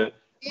 że będzie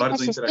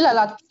bardzo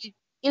interaktywne.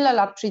 Ile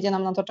lat przyjdzie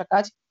nam na to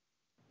czekać?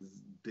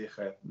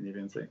 Dychę mniej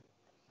więcej.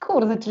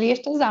 Kurde, czyli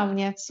jeszcze za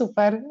mnie.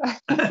 Super.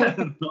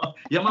 No,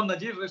 ja mam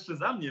nadzieję, że jeszcze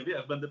za mnie,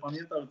 wiesz, będę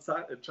pamiętał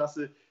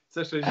czasy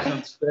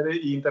C64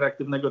 i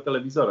interaktywnego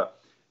telewizora.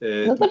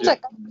 No to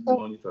czekam.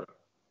 Monitora.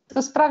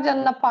 To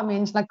sprawdzian na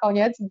pamięć na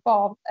koniec,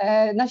 bo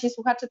nasi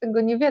słuchacze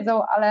tego nie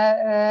wiedzą,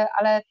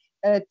 ale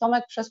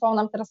Tomek przesłał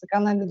nam teraz taką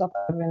anegdotę,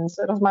 więc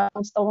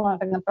rozmawiam z tobą, ale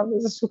tak naprawdę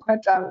ze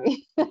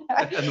słuchaczami.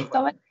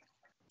 Tomek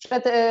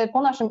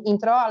po naszym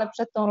intro, ale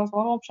przed tą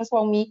rozmową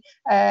przesłał mi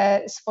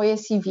swoje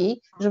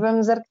CV,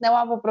 żebym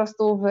zerknęła po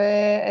prostu w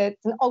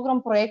ten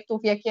ogrom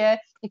projektów,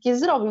 jakie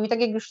zrobił. I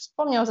tak jak już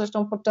wspomniał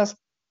zresztą podczas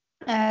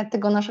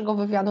tego naszego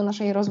wywiadu,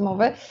 naszej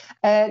rozmowy,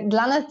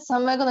 dla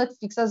samego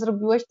Netflixa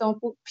zrobiłeś tą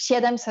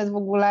 700 w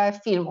ogóle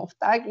filmów,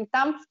 tak? I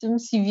tam w tym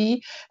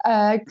CV,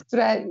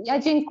 które ja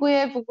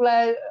dziękuję w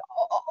ogóle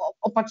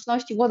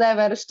opatrzności,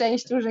 whatever,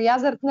 szczęściu, że ja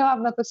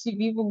zerknęłam na to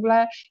CV w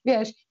ogóle,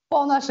 wiesz,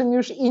 po naszym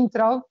już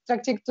intro, w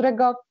trakcie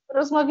którego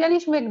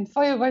rozmawialiśmy jak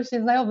dwoje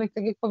właśnie znajomych,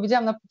 tak jak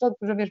powiedziałam na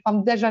początku, że wiesz,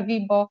 mam déjà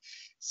vu, bo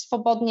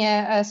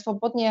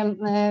swobodnie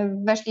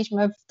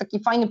weszliśmy w taki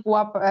fajny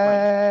pułap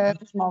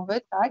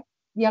rozmowy, tak,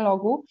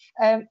 dialogu,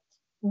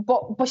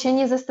 bo się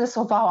nie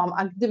zestresowałam,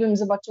 a gdybym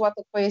zobaczyła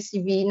to twoje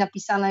CV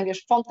napisane,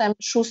 wiesz, fontem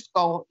 6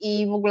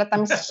 i w ogóle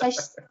tam jest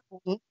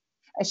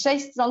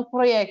 6 stron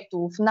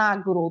projektów,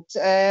 nagród,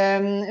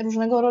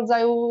 różnego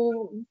rodzaju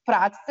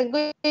prac. Tego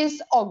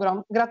jest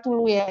ogrom.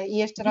 Gratuluję i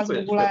jeszcze raz w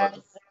ogóle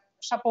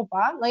chapeau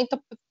bas. No i to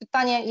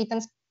pytanie i ten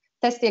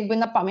test jakby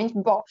na pamięć,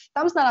 bo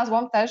tam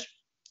znalazłam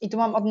też, i tu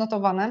mam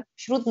odnotowane,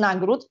 wśród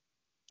nagród,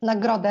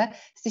 nagrodę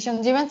z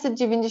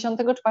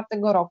 1994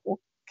 roku.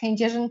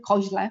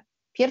 Kędzierzyn-Koźle,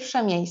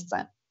 pierwsze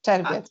miejsce,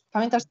 czerwiec.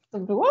 Pamiętasz, co to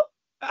było?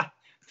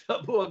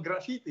 To było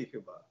graffiti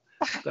chyba.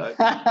 Tak.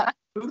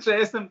 Kurczę,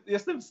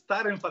 jestem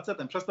starym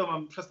facetem, przez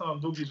to mam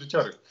długi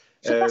życiorys.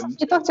 Przepraszam,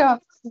 nie to chciałam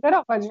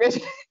sugerować, wiesz.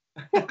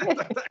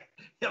 Tak,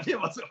 ja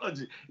wiem, o co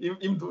chodzi.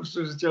 Im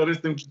dłuższy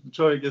życiorys, tym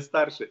człowiek jest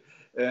starszy.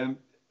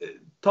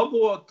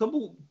 To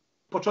był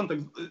początek,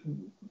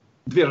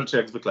 dwie rzeczy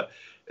jak zwykle.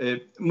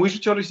 Mój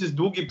życiorys jest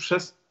długi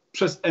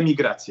przez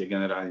emigrację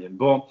generalnie,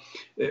 bo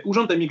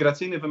Urząd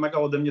Emigracyjny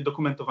wymagał ode mnie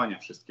dokumentowania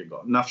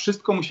wszystkiego. Na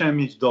wszystko musiałem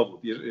mieć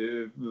dowód.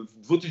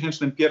 W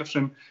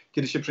 2001,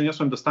 kiedy się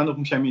przeniosłem do Stanów,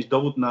 musiałem mieć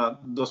dowód na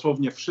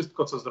dosłownie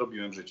wszystko, co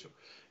zrobiłem w życiu.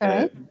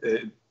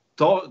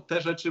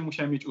 Te rzeczy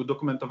musiałem mieć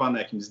udokumentowane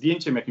jakimś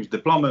zdjęciem, jakimś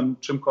dyplomem,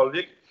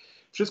 czymkolwiek.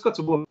 Wszystko,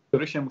 co było w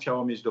życiorysie,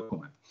 musiało mieć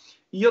dokument.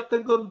 I od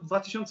tego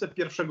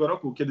 2001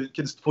 roku,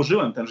 kiedy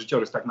stworzyłem ten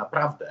życiorys tak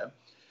naprawdę,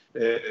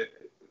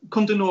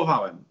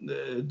 kontynuowałem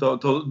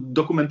to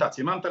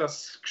dokumentację. Mam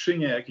teraz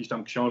skrzynię jakichś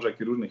tam książek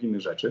i różnych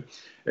innych rzeczy.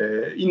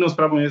 Inną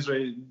sprawą jest, że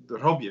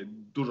robię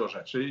dużo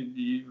rzeczy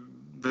i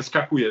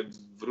wyskakuję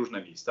w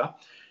różne miejsca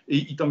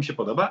i to mi się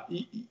podoba.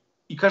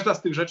 I każda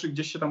z tych rzeczy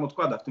gdzieś się tam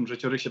odkłada w tym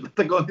życiorysie,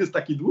 dlatego on jest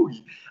taki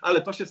długi,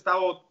 ale to się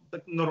stało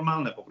tak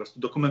normalne po prostu.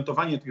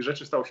 Dokumentowanie tych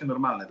rzeczy stało się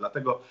normalne,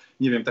 dlatego,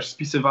 nie wiem, też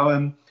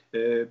spisywałem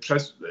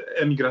przez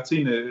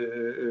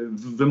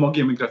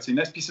wymogi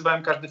emigracyjne,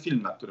 spisywałem każdy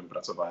film, nad którym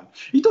pracowałem.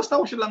 I to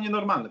stało się dla mnie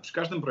normalne. Przy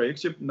każdym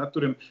projekcie, nad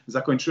którym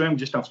zakończyłem,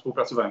 gdzieś tam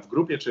współpracowałem w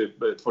grupie, czy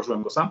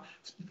tworzyłem go sam,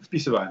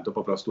 wpisywałem to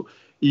po prostu.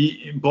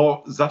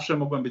 Bo zawsze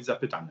mogłem być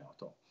zapytany o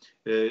to.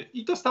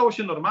 I to stało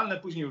się normalne,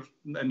 później już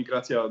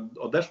emigracja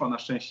odeszła na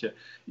szczęście,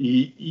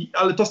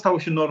 ale to stało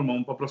się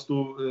normą, po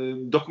prostu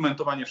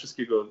dokumentowanie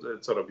wszystkiego,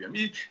 co robiłem.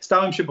 I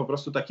stałem się po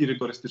prostu taki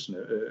rygorystyczny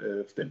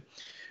w tym.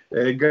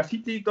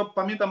 Graffiti to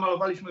pamiętam,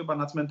 malowaliśmy chyba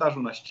na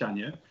cmentarzu na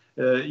ścianie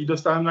i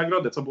dostałem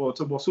nagrodę,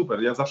 co było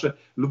super. Ja zawsze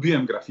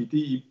lubiłem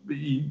graffiti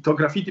i to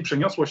graffiti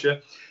przeniosło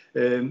się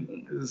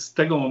z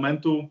tego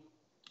momentu,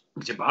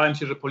 gdzie bałem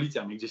się, że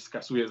policja mnie gdzieś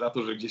skasuje za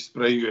to, że gdzieś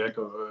sprayuję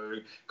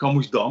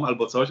komuś dom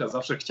albo coś, a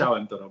zawsze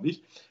chciałem to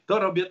robić, to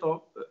robię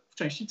to w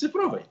części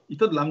cyfrowej. I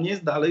to dla mnie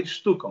jest dalej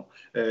sztuką.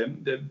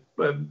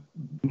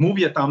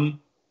 Mówię tam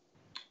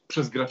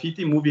przez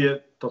graffiti, mówię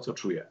to, co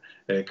czuję.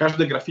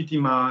 Każde graffiti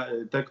ma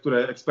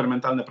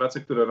eksperymentalne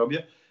prace, które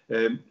robię,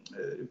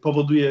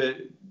 powoduje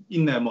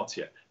inne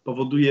emocje,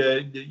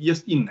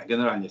 jest inne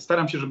generalnie.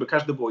 Staram się, żeby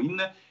każde było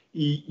inne.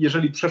 I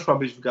jeżeli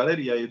przeszłabyś w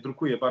galerii, ja je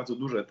drukuję bardzo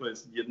duże, to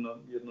jest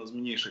jedno z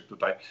mniejszych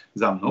tutaj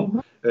za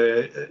mną.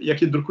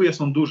 Jakie drukuję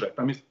są duże,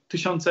 tam jest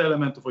tysiące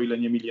elementów, o ile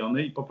nie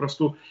miliony i po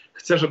prostu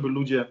chcę, żeby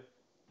ludzie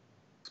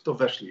w to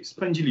weszli,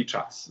 spędzili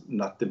czas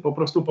nad tym, po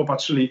prostu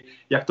popatrzyli,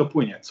 jak to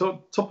płynie,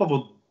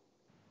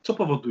 co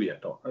powoduje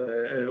to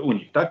u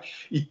nich, tak?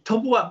 I to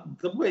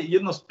była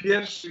jedno z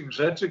pierwszych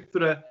rzeczy,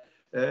 które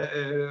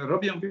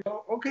robię, mówię,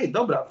 okej,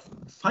 dobra,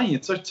 fajnie,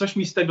 coś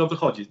mi z tego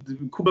wychodzi.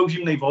 Kubeł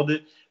zimnej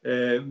wody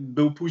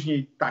był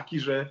później taki,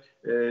 że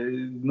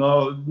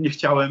nie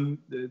chciałem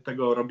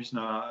tego robić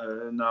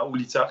na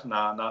ulicach,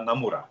 na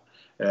murach.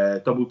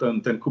 To był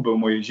ten kubeł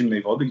mojej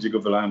zimnej wody, gdzie go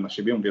wylałem na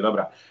siebie. Mówię,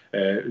 dobra,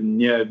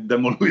 nie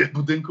demoluję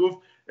budynków,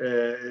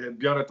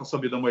 biorę to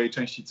sobie do mojej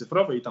części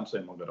cyfrowej i tam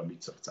sobie mogę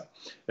robić, co chcę.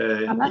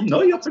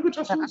 I od tego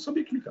czasu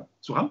sobie klikam.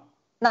 Słucham?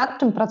 Nad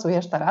czym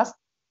pracujesz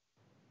teraz?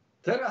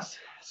 Teraz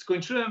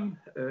skończyłem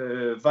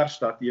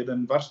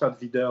warsztat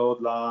wideo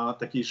dla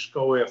takiej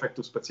szkoły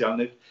efektów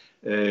specjalnych,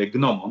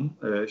 Gnomon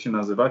się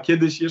nazywa.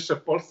 Kiedyś jeszcze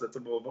w Polsce, to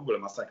było w ogóle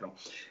masakrą.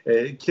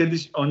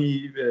 Kiedyś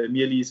oni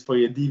mieli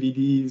swoje DVD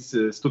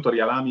z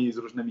tutorialami, z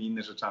różnymi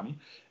innymi rzeczami.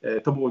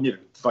 To było, nie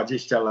wiem,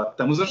 20 lat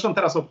temu. Zresztą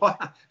teraz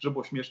że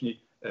było śmieszniej.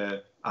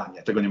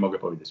 Nie, tego nie mogę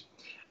powiedzieć,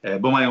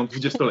 bo mają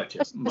 20-lecie.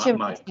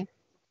 Mają.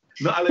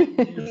 No ale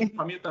już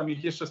pamiętam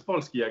ich jeszcze z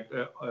Polski, jak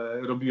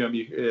robiłem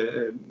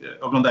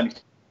oglądałem ich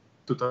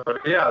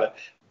tutoriale.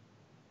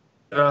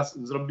 Teraz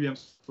zrobiłem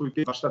swój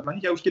pierwszy warsztat dla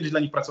nich. Ja już kiedyś dla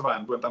nich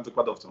pracowałem, byłem tam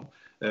wykładowcą,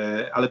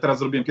 ale teraz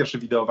zrobiłem pierwszy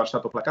wideo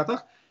warsztat o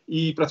plakatach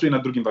i pracuję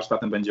nad drugim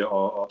warsztatem, będzie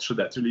o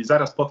 3D, czyli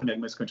zaraz po tym, jak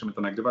my skończymy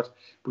to nagrywać,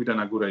 pójdę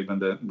na górę i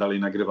będę dalej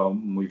nagrywał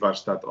mój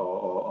warsztat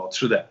o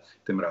 3D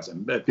tym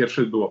razem.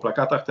 Pierwszy był o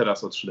plakatach,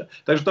 teraz o 3D.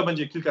 Także to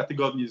będzie kilka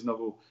tygodni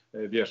znowu,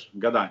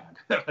 gadania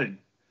generalnie.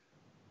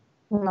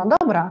 No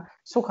dobra,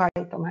 słuchaj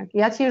Tomek,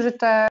 ja Ci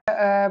życzę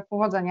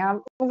powodzenia.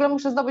 W ogóle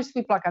muszę zdobyć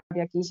swój plakat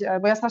jakiś,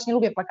 bo ja strasznie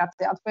lubię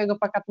plakaty, a Twojego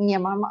plakatu nie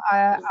mam,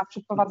 a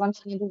przyprowadzam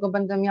Cię niedługo,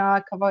 będę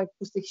miała kawałek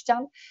pustych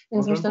ścian,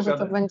 więc Możemy myślę, że to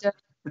pogadać. będzie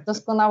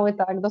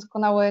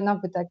doskonały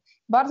nabytek.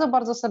 Bardzo,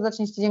 bardzo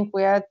serdecznie Ci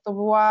dziękuję. To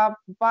była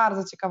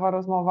bardzo ciekawa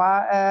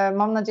rozmowa.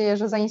 Mam nadzieję,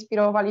 że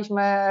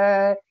zainspirowaliśmy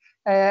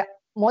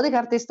młodych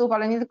artystów,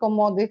 ale nie tylko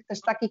młodych,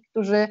 też takich,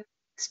 którzy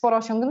sporo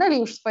osiągnęli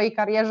już w swojej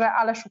karierze,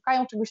 ale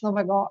szukają czegoś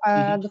nowego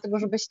do tego,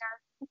 żeby się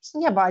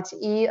nie bać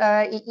i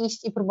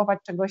iść i próbować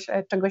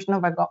czegoś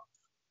nowego.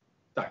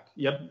 Tak,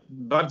 ja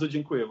bardzo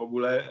dziękuję w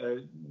ogóle.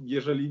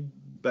 Jeżeli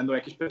będą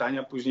jakieś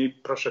pytania, później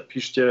proszę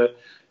piszcie,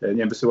 nie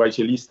wiem,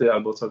 wysyłajcie listy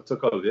albo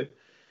cokolwiek.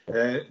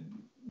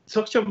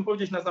 Co chciałbym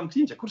powiedzieć na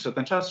zamknięcie? Kurczę,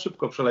 ten czas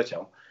szybko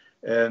przeleciał.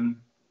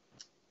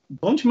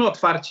 Bądźmy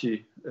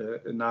otwarci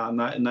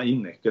na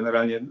innych.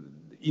 Generalnie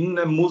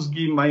inne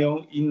mózgi mają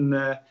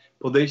inne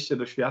podejście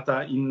do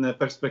świata, inne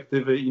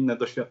perspektywy, inne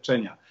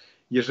doświadczenia.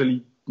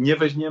 Jeżeli nie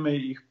weźmiemy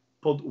ich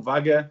pod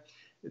uwagę,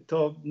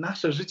 to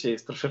nasze życie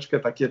jest troszeczkę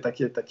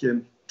takie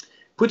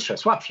płytsze,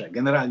 słabsze.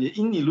 Generalnie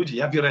inni ludzie,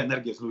 ja biorę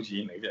energię z ludzi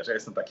innych, wiesz, ja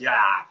jestem taki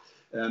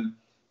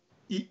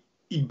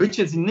i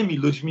bycie z innymi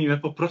ludźmi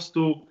po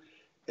prostu,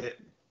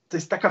 to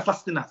jest taka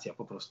fascynacja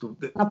po prostu.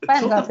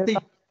 Co tam w tej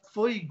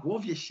twojej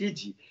głowie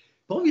siedzi?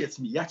 Powiedz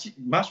mi,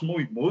 masz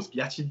mój mózg,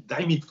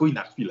 daj mi twój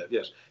na chwilę,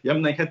 wiesz. Ja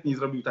bym najchętniej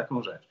zrobił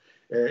taką rzecz.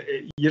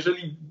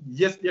 Jeżeli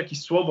jest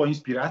jakieś słowo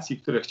inspiracji,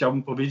 które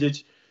chciałbym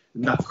powiedzieć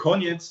na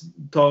koniec,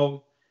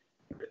 to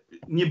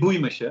nie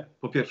bójmy się,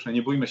 po pierwsze,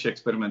 nie bójmy się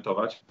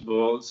eksperymentować,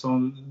 bo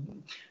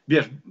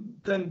wiesz,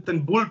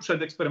 ten ból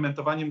przed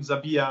eksperymentowaniem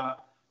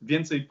zabija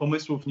więcej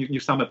pomysłów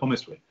niż same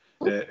pomysły.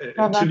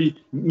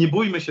 Czyli nie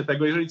bójmy się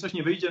tego, jeżeli coś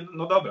nie wyjdzie,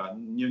 no dobra,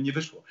 nie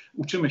wyszło.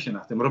 Uczymy się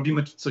na tym,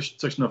 robimy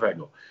coś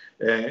nowego.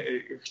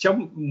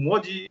 Chciałbym,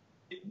 młodzi,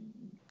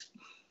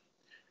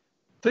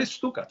 to jest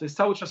sztuka, to jest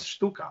cały czas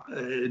sztuka.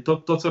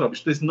 To, co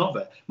robisz, to jest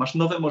nowe. Masz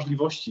nowe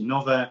możliwości,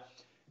 nowe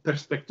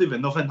perspektywy,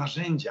 nowe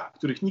narzędzia,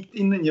 których nikt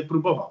inny nie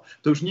próbował.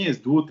 To już nie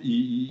jest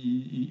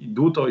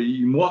dłuto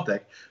i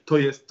młotek, to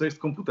jest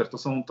komputer,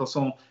 to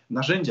są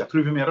narzędzia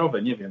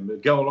trójwymiarowe, nie wiem,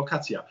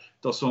 geolokacja,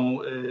 to są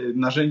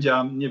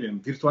narzędzia, nie wiem,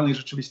 wirtualnej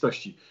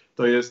rzeczywistości,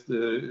 to jest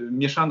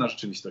mieszana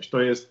rzeczywistość,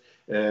 to jest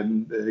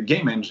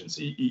game engines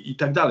i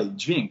tak dalej,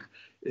 dźwięk.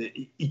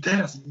 I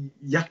teraz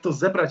jak to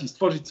zebrać i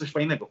stworzyć coś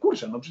fajnego?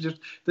 Kurczę, no przecież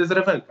to jest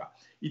rewelka.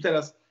 I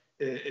teraz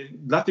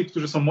dla tych,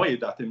 którzy są mojej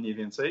daty mniej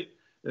więcej,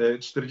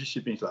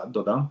 45 lat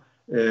dodam,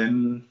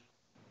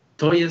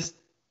 to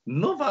jest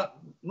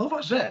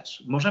nowa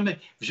rzecz. Możemy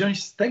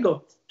wziąć z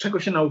tego, czego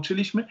się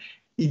nauczyliśmy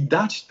i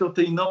dać to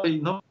tej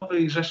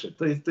nowej rzeszy.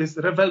 To jest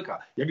rewelka.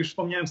 Jak już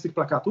wspomniałem z tych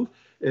plakatów,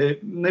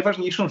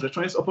 najważniejszą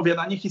rzeczą jest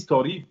opowiadanie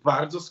historii w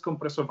bardzo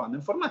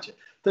skompresowanym formacie.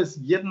 To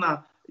jest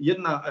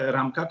jedna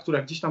ramka,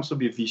 która gdzieś tam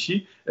sobie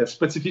wisi w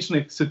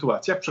specyficznych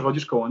sytuacjach,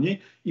 przechodzisz koło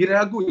niej i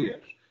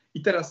reagujesz.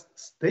 I teraz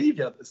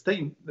z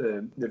tej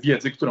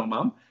wiedzy, którą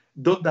mam,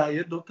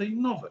 dodaję do tej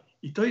nowej.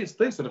 I to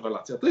jest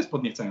rewelacja, to jest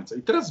podniecające.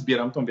 I teraz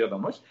zbieram tą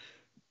wiadomość.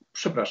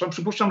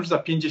 Przypuszczam, że za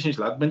 5-10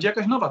 lat będzie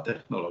jakaś nowa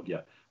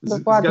technologia.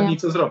 Zgadnij,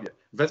 co zrobię.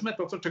 Wezmę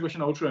to, czego się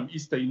nauczyłem i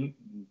z tej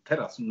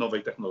teraz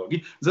nowej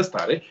technologii, ze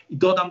starej i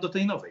dodam do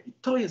tej nowej. I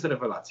to jest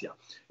rewelacja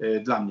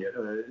dla mnie.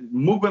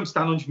 Mógłbym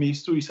stanąć w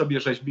miejscu i sobie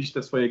rzeźbić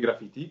te swoje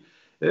graffiti,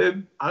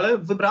 ale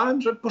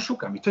wybrałem, że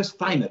poszukam i to jest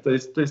fajne,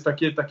 to jest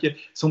takie,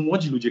 są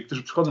młodzi ludzie,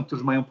 którzy przychodzą,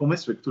 którzy mają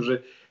pomysły,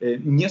 którzy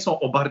nie są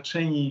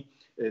obarczeni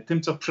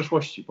tym, co w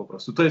przeszłości po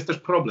prostu. To jest też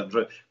problem,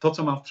 że to,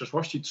 co mam w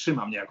przeszłości,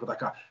 trzyma mnie jako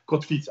taka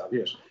kotwica,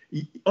 wiesz.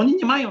 I oni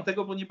nie mają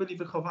tego, bo nie byli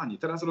wychowani.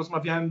 Teraz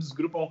rozmawiałem z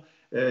grupą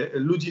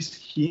ludzi z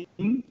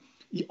Chin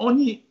i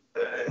oni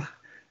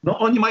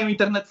mają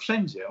internet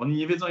wszędzie. Oni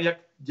nie wiedzą,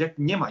 jak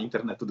nie ma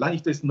internetu. Dla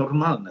nich to jest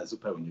normalne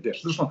zupełnie,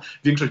 wiesz. Zresztą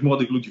większość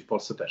młodych ludzi w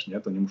Polsce też,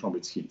 nie? To nie muszą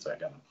być z Chin, co ja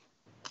gadam.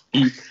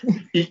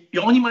 I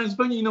oni mają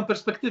zupełnie inną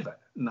perspektywę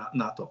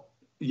na to.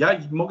 Ja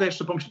mogę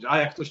jeszcze pomyśleć,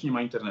 jak ktoś nie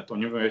ma internetu,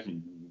 oni mówią,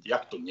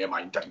 jak to nie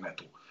ma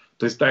internetu?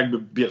 To jest tak, jakby,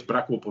 wiesz,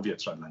 brakło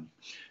powietrza dla nich.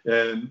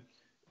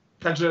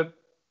 Także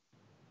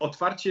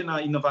otwarcie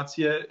na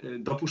innowacje,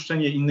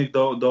 dopuszczenie innych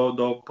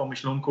do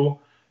pomyślunku,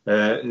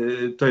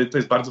 to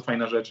jest bardzo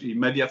fajna rzecz i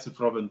media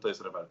cyfrowe to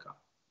jest rewelka.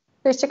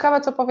 To jest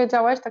ciekawe, co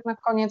powiedziałeś tak na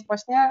koniec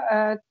właśnie,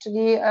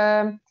 czyli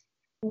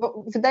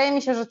bo wydaje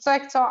mi się, że co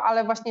jak co,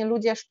 ale właśnie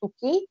ludzie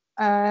sztuki,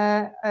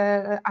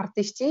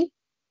 artyści,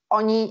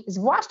 oni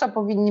zwłaszcza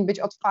powinni być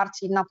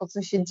otwarci na to,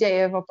 co się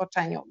dzieje w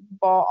otoczeniu,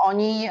 bo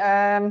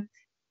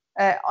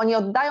oni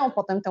oddają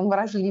potem tę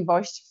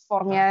wrażliwość w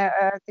formie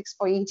tych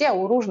swoich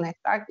dzieł różnych,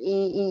 tak?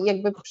 I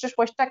jakby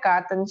przyszłość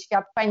czeka, ten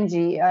świat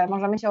pędzi,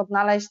 możemy się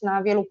odnaleźć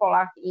na wielu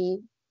polach i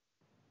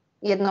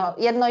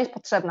jedno jest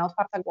potrzebne,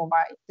 otwarta głowa.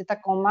 I ty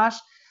taką masz,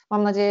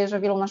 mam nadzieję, że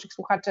wielu naszych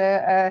słuchaczy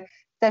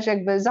też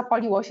jakby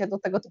zapaliło się do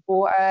tego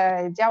typu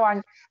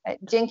działań.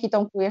 Dzięki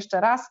Tomku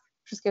jeszcze raz,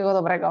 wszystkiego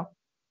dobrego.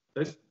 To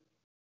jest